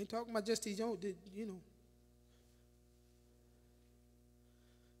 I ain't talking about just these young, you know.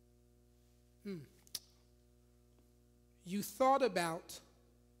 You thought about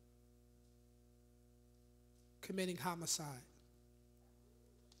committing homicide.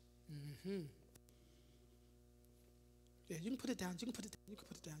 Yeah, you can put it down, you can put it down, you can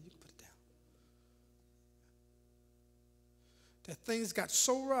put it down, you can put it down. That things got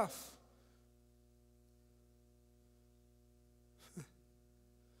so rough.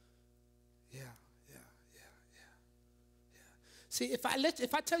 Yeah. See, if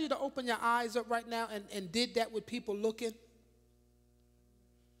I tell you to open your eyes up right now and did that with people looking,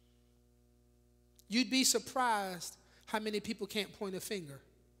 you'd be surprised how many people can't point a finger.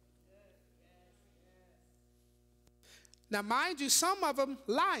 Now, mind you, some of them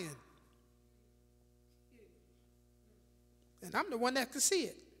lying. And I'm the one that can see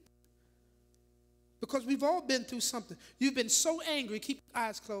it. Because we've all been through something. You've been so angry, keep your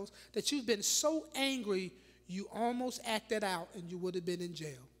eyes closed, that you've been so angry you almost acted out and you would have been in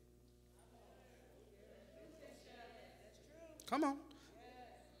jail. Come on.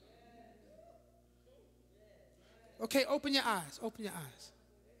 Okay, open your eyes. Open your eyes.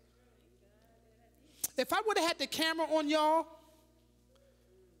 If I would have had the camera on y'all,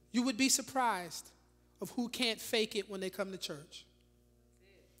 you would be surprised of who can't fake it when they come to church.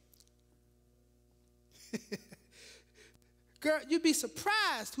 Girl, you'd be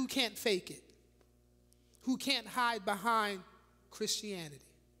surprised who can't fake it, who can't hide behind Christianity.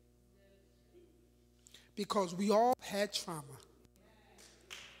 Because we all had trauma.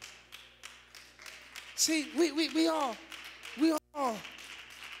 See, we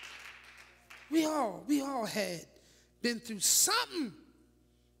all had been through something.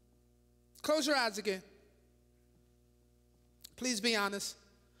 Close your eyes again. Please be honest.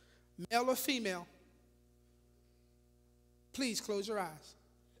 Male or female. Please close your eyes.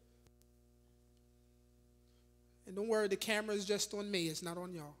 And don't worry, the camera is just on me. It's not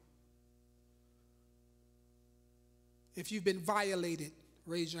on y'all. If you've been violated,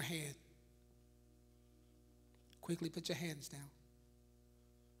 raise your hand. Quickly put your hands down.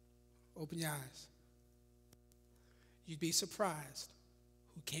 Open your eyes. You'd be surprised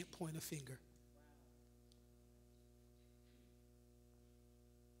who can't point a finger.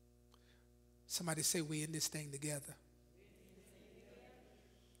 Somebody say, we in this thing together.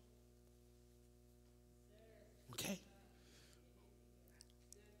 Okay?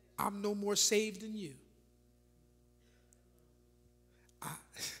 I'm no more saved than you.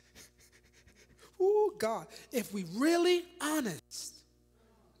 Oh, God. If we really honest,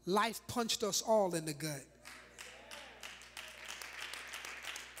 life punched us all in the gut.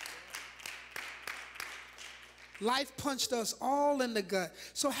 Life punched us all in the gut.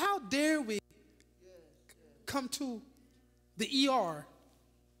 So how dare we come to the ER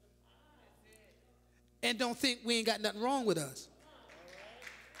and don't think we ain't got nothing wrong with us?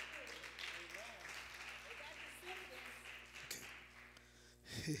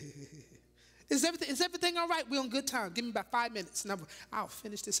 Okay. Is everything all right? We're on good time. Give me about 5 minutes and I'll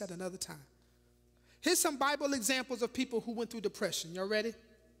finish this at another time. Here's some Bible examples of people who went through depression. Y'all ready?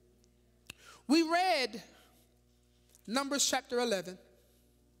 We read Numbers chapter 11.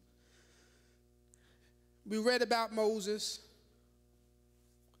 We read about Moses.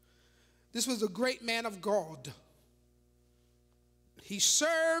 This was a great man of God. He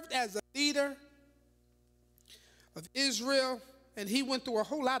served as a leader of Israel, and he went through a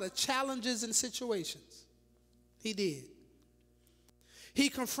whole lot of challenges and situations. He did. He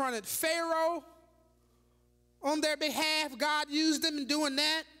confronted Pharaoh on their behalf. God used him in doing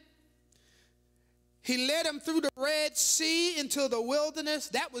that. He led them through the Red Sea into the wilderness.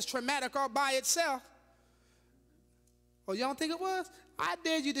 That was traumatic all by itself. Oh, y'all don't think it was? I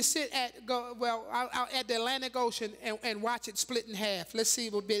dare you to sit at the Atlantic Ocean and watch it split in half. Let's see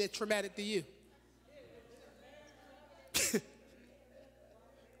if it will be traumatic to you.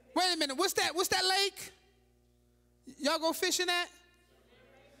 Wait a minute. What's that lake? Y'all go fishing at?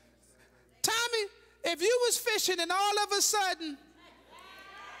 Tommy, if you was fishing and all of a sudden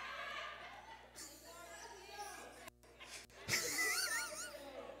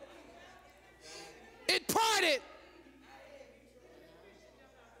it parted.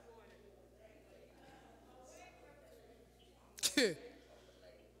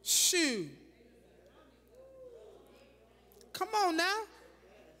 Shoot. Come on now.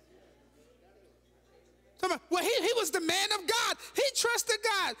 Come on. Well, he was the man of God. He trusted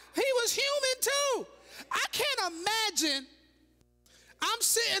God. He was human too. I can't imagine I'm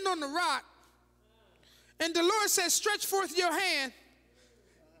sitting on the rock and the Lord says, stretch forth your hand.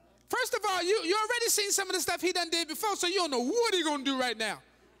 First of all, you already seen some of the stuff he done did before, so you don't know what he gonna do right now.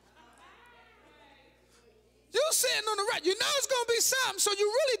 You sitting on the rock, you know it's gonna be something, so you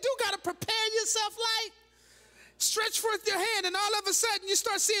really do gotta prepare yourself like. Stretch forth your hand, and all of a sudden you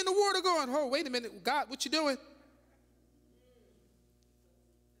start seeing the water going, oh, wait a minute, God, what you doing?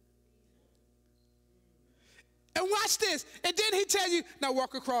 And watch this. And then he tell you, now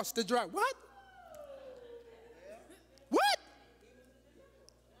walk across the dry. What? What?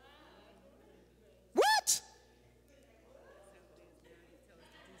 What?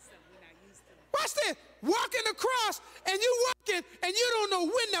 Watch this. Walking across, and you walking, and you don't know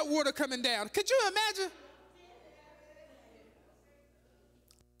when that water coming down. Could you imagine?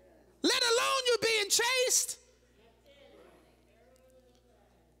 Let alone you being chased.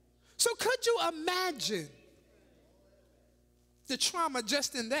 So could you imagine the trauma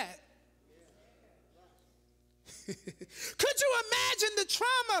just in that? Could you imagine the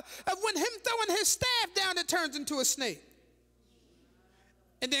trauma of when him throwing his staff down, it turns into a snake?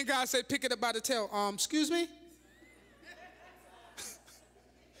 And then God said, pick it up by the tail. Excuse me?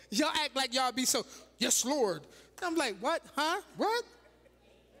 Y'all act like y'all be so, yes, Lord. I'm like, what? Huh? What?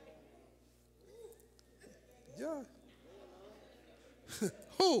 Yeah.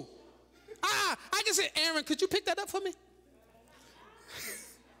 Who? I can say, Aaron, could you pick that up for me?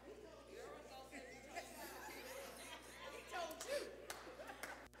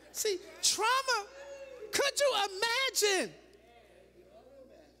 See, trauma, could you imagine?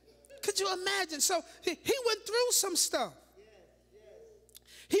 Could you imagine? So he went through some stuff.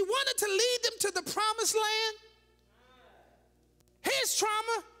 He wanted to lead them to the promised land. His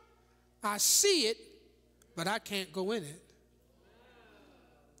trauma, I see it, but I can't go in it.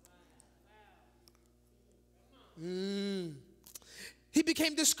 He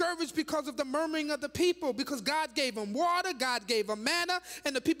became discouraged because of the murmuring of the people, because God gave him water, God gave him manna,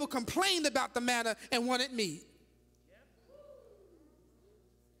 and the people complained about the manna and wanted meat.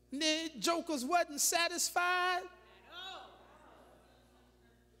 The jokers wasn't satisfied.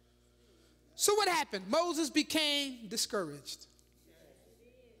 So what happened? Moses became discouraged.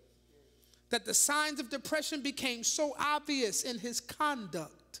 That the signs of depression became so obvious in his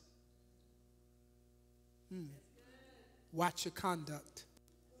conduct. Watch your conduct.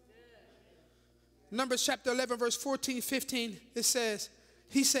 Numbers chapter 11, verse 14, 15, it says,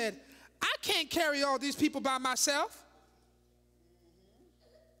 he said, I can't carry all these people by myself.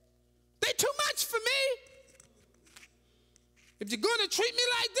 They're too much for me. If you're going to treat me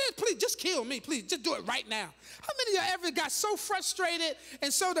like this, please just kill me. Please just do it right now. How many of y'all ever got so frustrated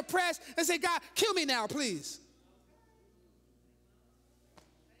and so depressed and say, God, kill me now, please?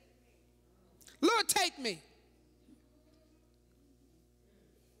 Lord, take me.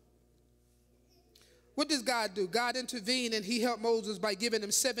 What does God do? God intervened and he helped Moses by giving him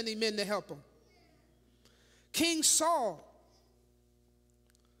 70 men to help him. King Saul,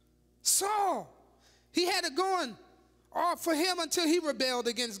 he had it going off for him until he rebelled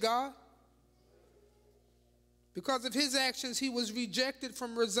against God. Because of his actions, he was rejected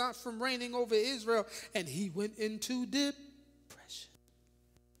from reigning over Israel, and he went into depression.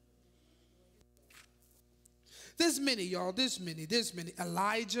 There's many, y'all. There's many.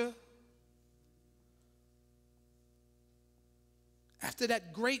 Elijah. After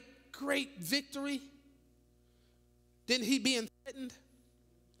that great victory, then he being threatened,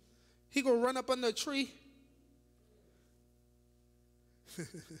 he gonna run up under a tree.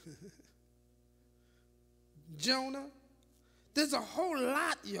 Jonah. There's a whole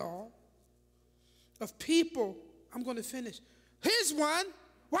lot, y'all, of people. I'm going to finish. Here's one.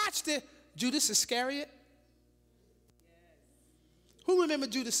 Watch this. Judas Iscariot. Who remember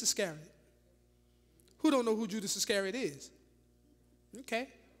Judas Iscariot? Who don't know who Judas Iscariot is? Okay.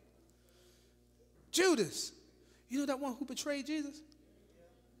 Judas. You know that one who betrayed Jesus?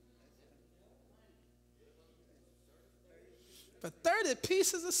 For 30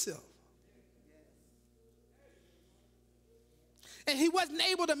 pieces of silver. And he wasn't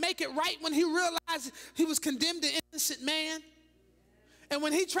able to make it right when he realized he was condemned to innocent man. And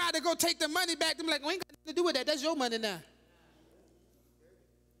when he tried to go take the money back, they're like, we ain't got nothing to do with that. That's your money now.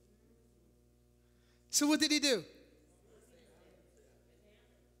 So what did he do?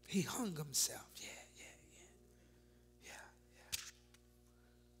 He hung himself. Yeah.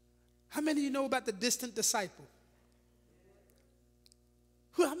 How many of you know about the distant disciple?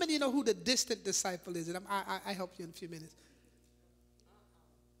 How many of you know who the distant disciple is? And I help you in a few minutes.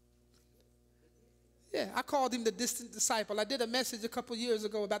 Yeah, I called him the distant disciple. I did a message a couple years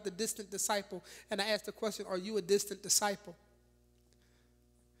ago about the distant disciple, and I asked the question, are you a distant disciple?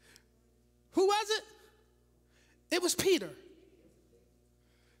 Who was it? It was Peter.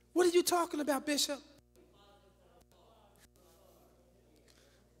 What are you talking about, Bishop?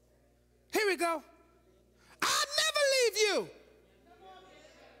 Here we go. I'll never leave you.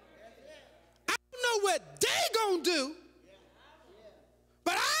 I don't know what they gonna do,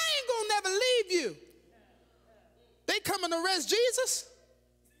 but I ain't gonna never leave you. They come and arrest Jesus.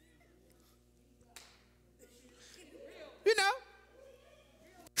 You know.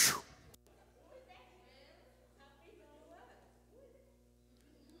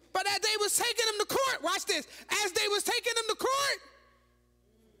 But as they was taking him to court, watch this. As they was taking him to court,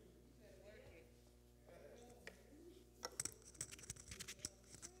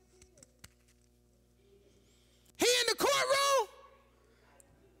 he in the courtroom.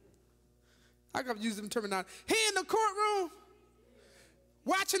 I gotta use them terminology. He in the courtroom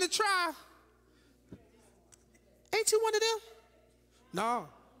watching the trial. Ain't you one of them? No.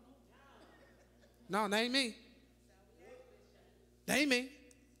 No, that ain't me. That ain't me.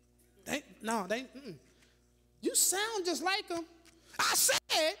 They ain't. You sound just like them. I said,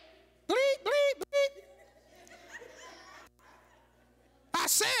 bleep, bleep, bleep. I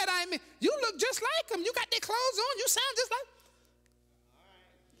said me, you look just like them. You got their clothes on. You sound just like.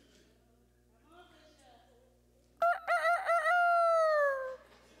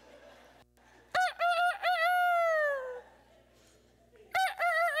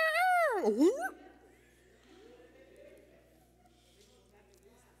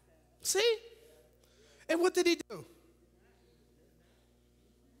 See? And what did he do?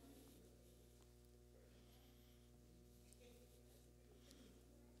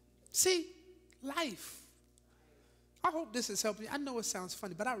 See, life. I hope this is helping you. I know it sounds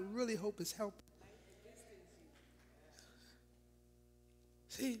funny, but I really hope it's helping.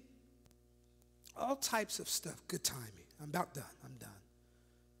 See, all types of stuff. Good timing. I'm about done. I'm done.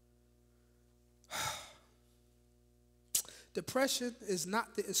 Depression is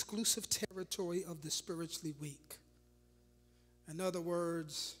not the exclusive territory of the spiritually weak. In other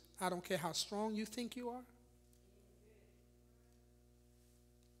words, I don't care how strong you think you are,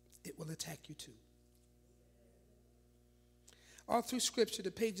 it will attack you too. All through Scripture,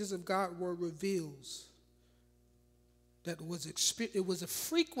 the pages of God's Word reveals that it was a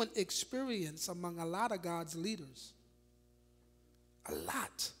frequent experience among a lot of God's leaders. A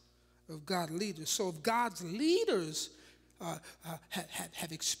lot of God's leaders. So if God's leaders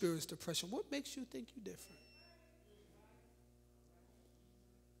have experienced depression, what makes you think you're different?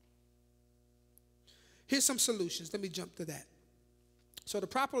 Here's some solutions. Let me jump to that. So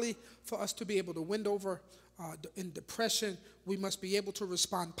for us to be able to win over in depression, we must be able to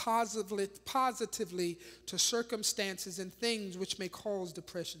respond positively to circumstances and things which may cause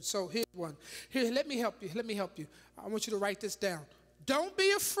depression. So here's one. Here, let me help you. Let me help you. I want you to write this down. Don't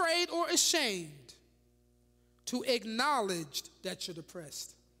be afraid or ashamed to acknowledge that you're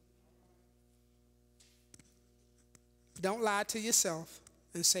depressed. Don't lie to yourself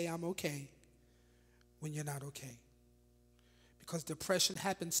and say, I'm okay, when you're not okay. Because depression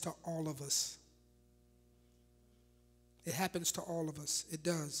happens to all of us. It happens to all of us. It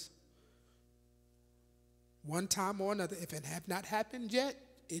does. One time or another. If it have not happened yet,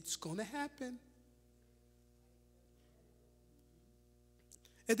 it's going to happen.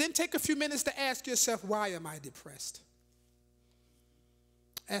 And then take a few minutes to ask yourself, why am I depressed?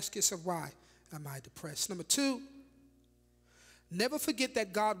 Ask yourself, why am I depressed? Number 2, never forget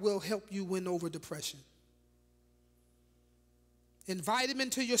that God will help you win over depression. Invite him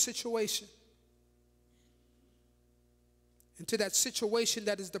into your situation. Into that situation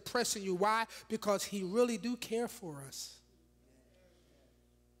that is depressing you. Why? Because he really do care for us.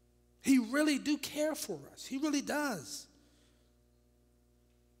 He really do care for us. He really does.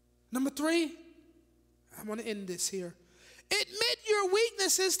 Number 3, I want to end this here. Admit your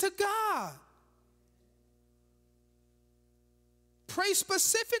weaknesses to God. Pray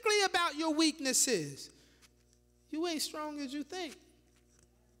specifically about your weaknesses. You ain't strong as you think.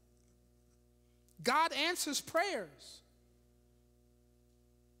 God answers prayers.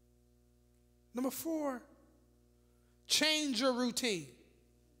 Number 4, change your routine.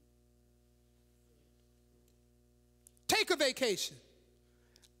 Take a vacation.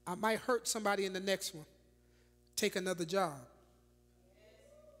 I might hurt somebody in the next one. Take another job.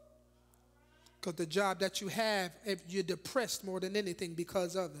 Because the job that you have, if you're depressed more than anything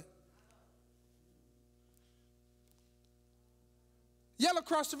because of it. Yell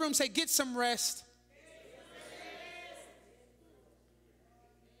across the room, say, get some rest.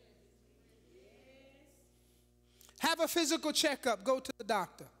 Have a physical checkup. Go to the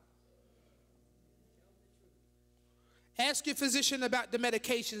doctor. Ask your physician about the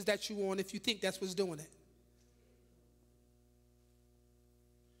medications that you're on if you think that's what's doing it.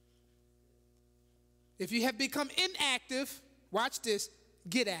 If you have become inactive, watch this,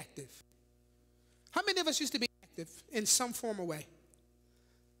 get active. How many of us used to be active in some form or way?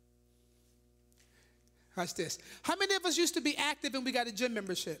 Watch this. How many of us used to be active and we got a gym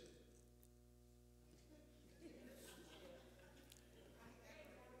membership?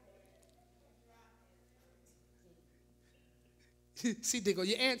 See, Diggle,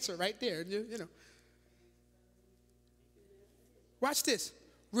 your answer right there. You know. Watch this.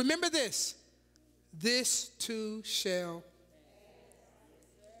 Remember this. This too shall.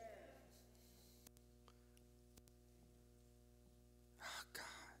 Oh, God.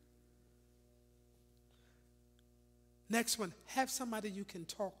 Next one. Have somebody you can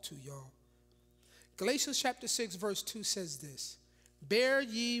talk to, y'all. Galatians chapter 6, verse 2 says this. Bear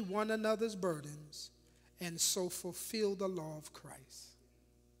ye one another's burdens, and so fulfill the law of Christ.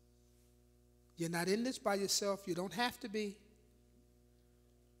 You're not in this by yourself. You don't have to be.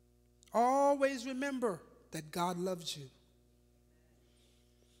 Always remember that God loves you.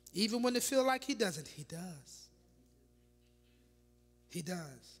 Even when it feels like he doesn't, he does. He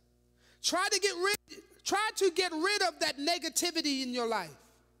does. Try to get rid of that negativity in your life.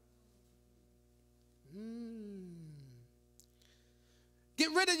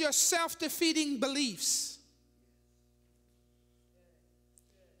 Get rid of your self-defeating beliefs.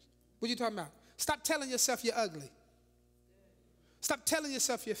 What are you talking about? Stop telling yourself you're ugly. Stop telling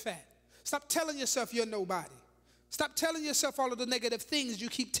yourself you're fat. Stop telling yourself you're nobody. Stop telling yourself all of the negative things you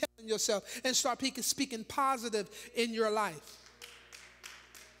keep telling yourself, and start speaking positive in your life.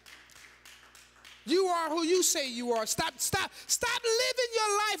 You are who you say you are. Stop living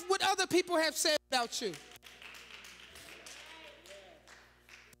your life what other people have said about you.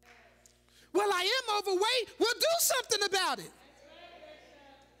 Well, I am overweight. Well, do something about it.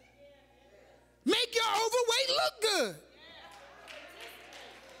 Make your overweight look good.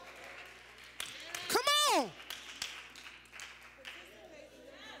 Come on.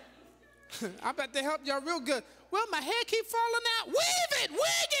 I bet they help y'all real good. Well, my hair keep falling out. Weave it,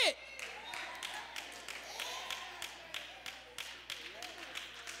 wig it.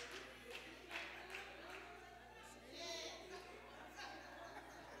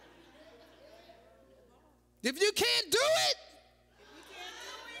 If you can't do it,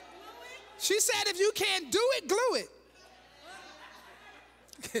 she said, if you can't do it, glue it.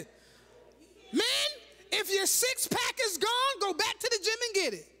 Men, if your six-pack is gone, go back to the gym and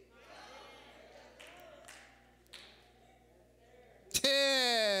get it.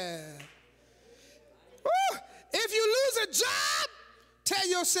 Yeah. Woo. If you lose a job, tell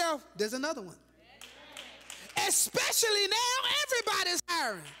yourself, there's another one. Especially now, everybody's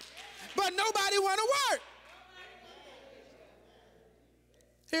hiring, but nobody want to work.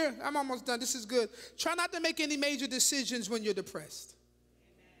 Here, I'm almost done. This is good. Try not to make any major decisions when you're depressed.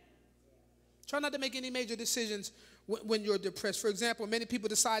 Try not to make any major decisions when you're depressed. For example, many people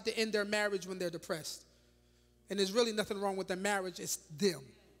decide to end their marriage when they're depressed. And there's really nothing wrong with their marriage. It's them.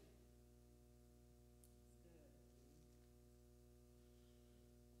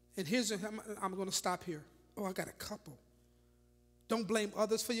 And I'm going to stop here. Oh, I got a couple. Don't blame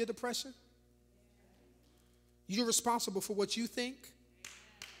others for your depression. You're responsible for what you think.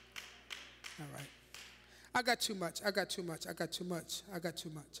 All right. I got too much. I got too much. I got too much. I got too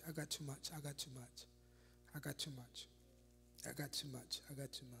much. I got too much. I got too much. I got too much. I got too much. I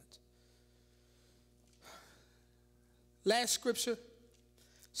got too much. Last scripture,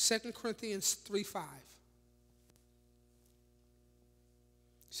 2 Corinthians 3:5.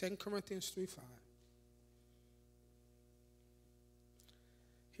 2 Corinthians 3:5.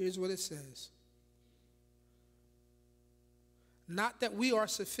 Here's what it says. Not that we are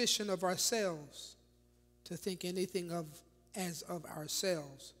sufficient of ourselves to think anything as of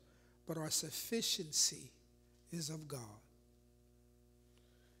ourselves, but our sufficiency is of God.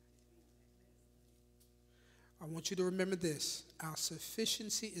 I want you to remember this. Our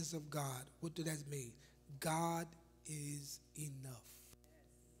sufficiency is of God. What does that mean? God is enough.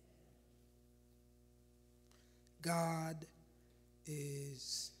 God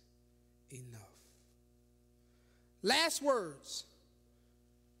is enough. Last words.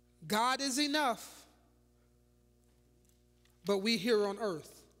 God is enough, but we here on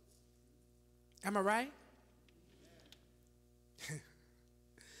earth. Am I right?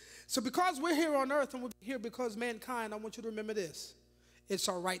 So because we're here on earth and we're here because mankind, I want you to remember this. It's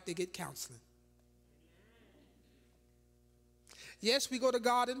all right to get counseling. Yes, we go to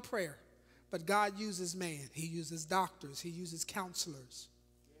God in prayer, but God uses man. He uses doctors. He uses counselors.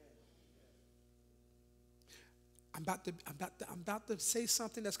 I'm about to say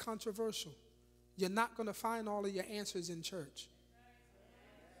something that's controversial. You're not going to find all of your answers in church.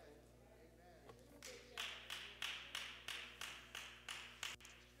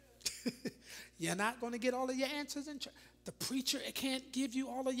 You're not going to get all of your answers in church. The preacher can't give you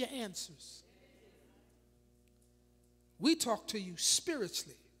all of your answers. We talk to you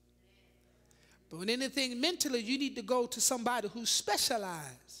spiritually. But when anything mentally, you need to go to somebody who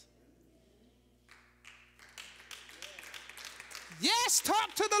specializes. Yes,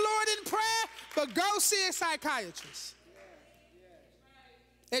 talk to the Lord in prayer, but go see a psychiatrist.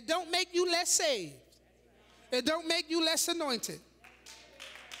 It don't make you less saved. It don't make you less anointed.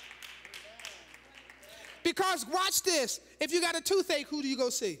 Because watch this. If you got a toothache, who do you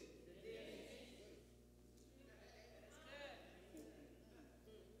go see?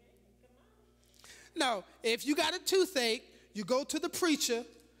 No, if you got a toothache, you go to the preacher,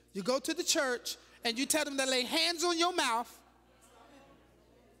 you go to the church, and you tell them to lay hands on your mouth.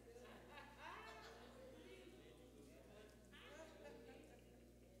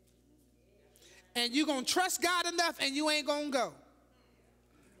 And you're going to trust God enough and you ain't going to go.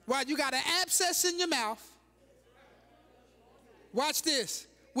 While you got an abscess in your mouth. Watch this.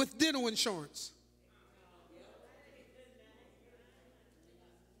 with dental insurance.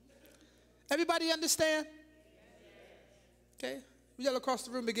 Everybody understand? Okay. We yell across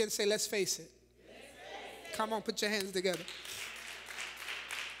the room, begin to say, let's face it. Come on, put your hands together.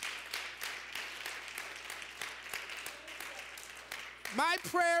 My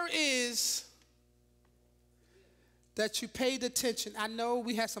prayer is that you paid attention. I know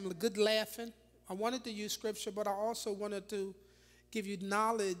we had some good laughing. I wanted to use scripture, but I also wanted to give you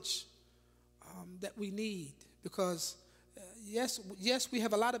knowledge that we need. Because, yes, we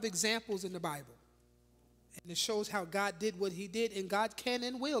have a lot of examples in the Bible. And it shows how God did what he did, and God can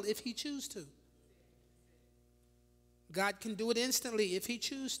and will if he chooses to. God can do it instantly if he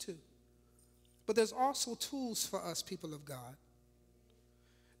chooses to. But there's also tools for us, people of God,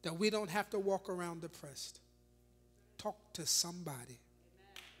 that we don't have to walk around depressed. Talk to somebody.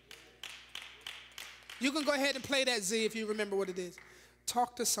 You can go ahead and play that Z if you remember what it is.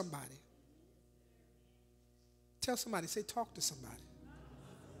 Talk to somebody. Tell somebody, say, talk to somebody.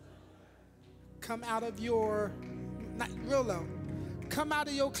 Come out of your, not real low, come out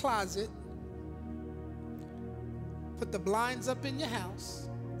of your closet. Put the blinds up in your house.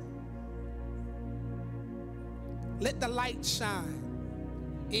 Let the light shine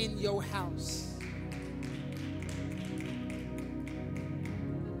in your house.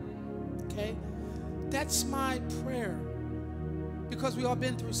 Okay? That's my prayer. Because we all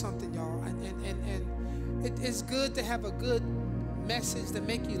been through something, y'all. And it is good to have a good message that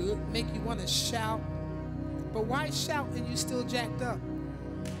make you want to shout. But why shout and you still jacked up?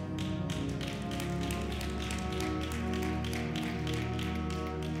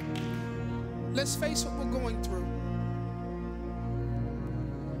 Let's face what we're going through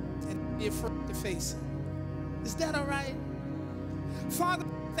and be afraid to face it. Is that all right? Father,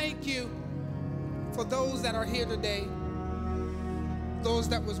 thank you for those that are here today, those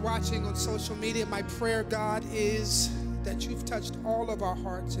that was watching on social media. My prayer, God, is that you've touched all of our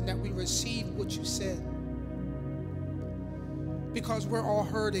hearts and that we receive what you said, because we're all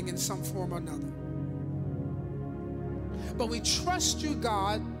hurting in some form or another. But we trust you,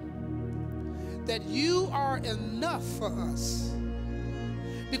 God, that you are enough for us,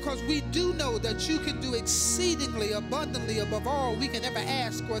 because we do know that you can do exceedingly abundantly above all we can ever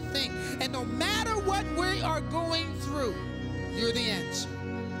ask or think. And no matter what we are going through, you're the answer.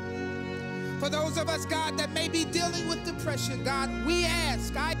 For those of us, God, that may be dealing with depression, God,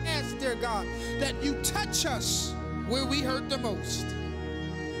 I ask, dear God, that you touch us where we hurt the most.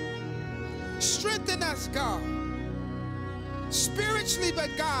 Strengthen us, God, spiritually,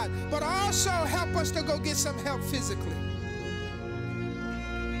 but also help us to go get some help physically.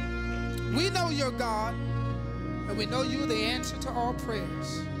 We know you're God, and we know you're the answer to all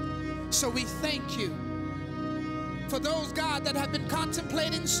prayers. So we thank you for those, God, that have been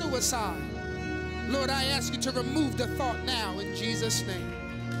contemplating suicide. Lord, I ask you to remove the thought now in Jesus' name.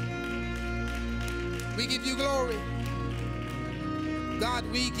 We give you glory. God,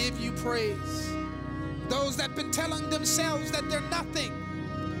 we give you praise. Those that have been telling themselves that they're nothing,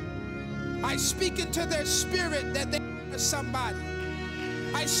 I speak into their spirit that they are somebody.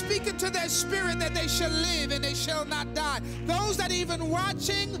 I speak into their spirit that they shall live and they shall not die. Those that even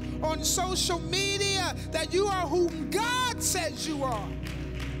watching on social media, that you are whom God says you are.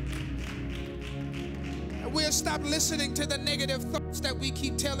 And we'll stop listening to the negative thoughts that we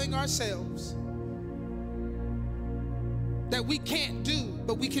keep telling ourselves that we can't do,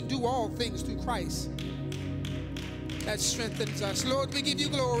 but we can do all things through Christ that strengthens us. Lord, we give you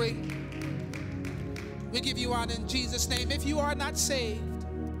glory. We give you honor in Jesus' name. If you are not saved,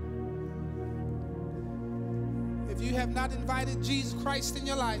 if you have not invited Jesus Christ in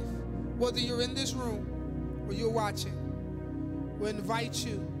your life, whether you're in this room or you're watching, we invite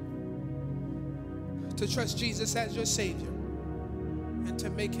you to trust Jesus as your Savior and to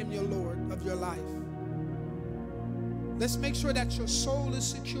make him your Lord of your life. Let's make sure that your soul is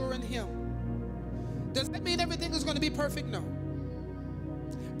secure in him. Does that mean everything is going to be perfect? No.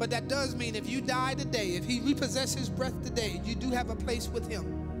 But that does mean if you die today, if he repossesses breath today, you do have a place with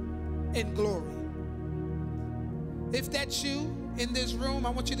him in glory. If that's you in this room, I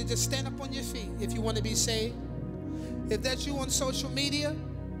want you to just stand up on your feet if you want to be saved. If that's you on social media,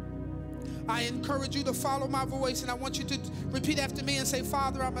 I encourage you to follow my voice, and I want you to repeat after me and say,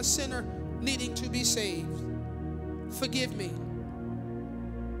 Father, I'm a sinner needing to be saved. Forgive me.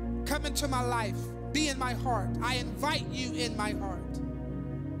 Come into my life. Be in my heart. I invite you in my heart.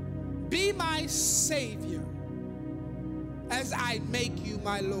 Be my Savior as I make you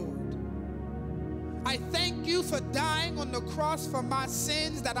my Lord. I thank you for dying on the cross for my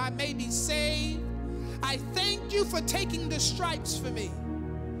sins that I may be saved. I thank you for taking the stripes for me.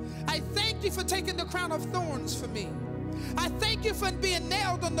 I thank you for taking the crown of thorns for me. I thank you for being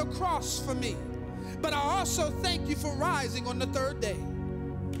nailed on the cross for me. But I also thank you for rising on the third day.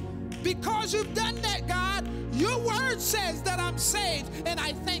 Because you've done that, God, your word says that I'm saved, and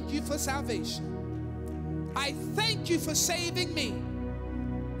I thank you for salvation. I thank you for saving me.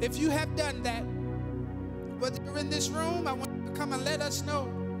 If you have done that, whether you're in this room, I want you to come and let us know.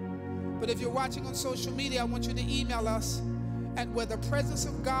 But if you're watching on social media, I want you to email us at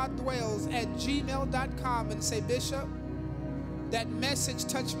wherethepresenceofgoddwells@gmail.com and say, Bishop, that message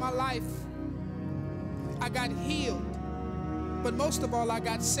touched my life. I got healed, but most of all, I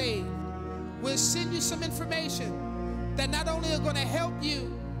got saved. We'll send you some information that not only are going to help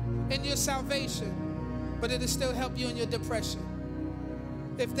you in your salvation, but it'll still help you in your depression.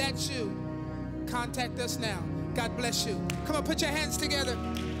 If that's you, contact us now. God bless you. Come on, put your hands together.